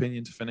unpopular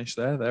opinion to finish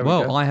there. There we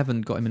go. I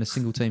haven't got him in a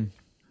single team.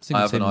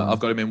 I've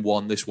got him in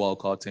one this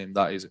wildcard team.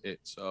 That is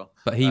it. So,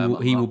 but he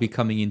will be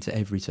coming into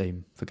every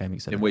team for Game Week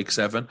 7. In Week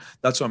 7.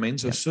 That's what I mean.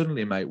 So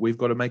suddenly, mate, we've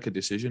got to make a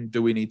decision.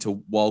 Do we need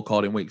to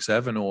wildcard in Week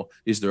 7, or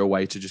is there a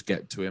way to just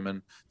get to him?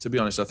 And to be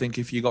honest, I think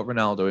if you got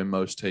Ronaldo in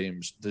most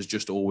teams, there's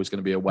just always going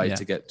to be a way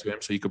to get to him.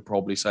 So you could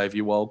probably save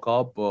your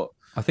wildcard. But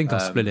I think I'll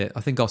split it.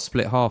 I think I'll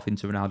split half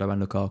into Ronaldo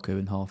and Lukaku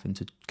and half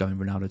into going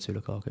Ronaldo to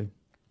Lukaku.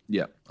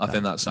 Yeah, I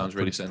think that sounds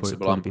really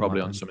sensible. I'm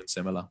probably on something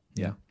similar.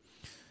 Yeah.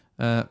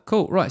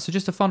 Cool. Right. So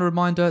just a final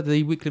reminder,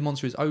 the Weekly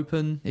Monster is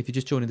open. If you're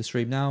just joining the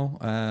stream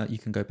now, you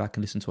can go back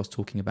and listen to us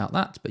talking about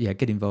that. But yeah,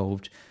 get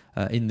involved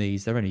in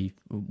these. They're only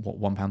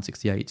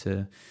 £1.68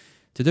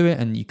 to do it,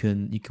 and you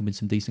can win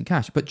some decent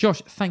cash. But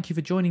Josh, thank you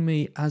for joining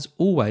me as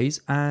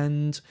always.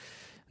 And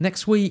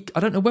next week,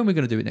 I don't know when we're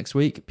going to do it next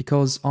week,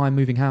 because I'm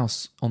moving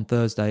house on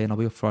Thursday and I'll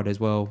be off Friday as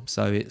well.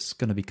 So it's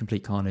going to be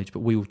complete carnage, but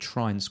we will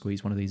try and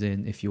squeeze one of these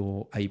in if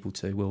you're able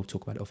to. We'll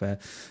talk about it off air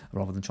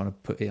rather than trying to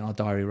put it in our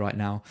diary right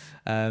now.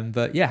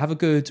 But yeah, have a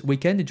good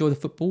weekend. Enjoy the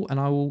football, and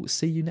I will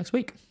see you next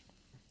week.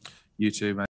 You too, mate.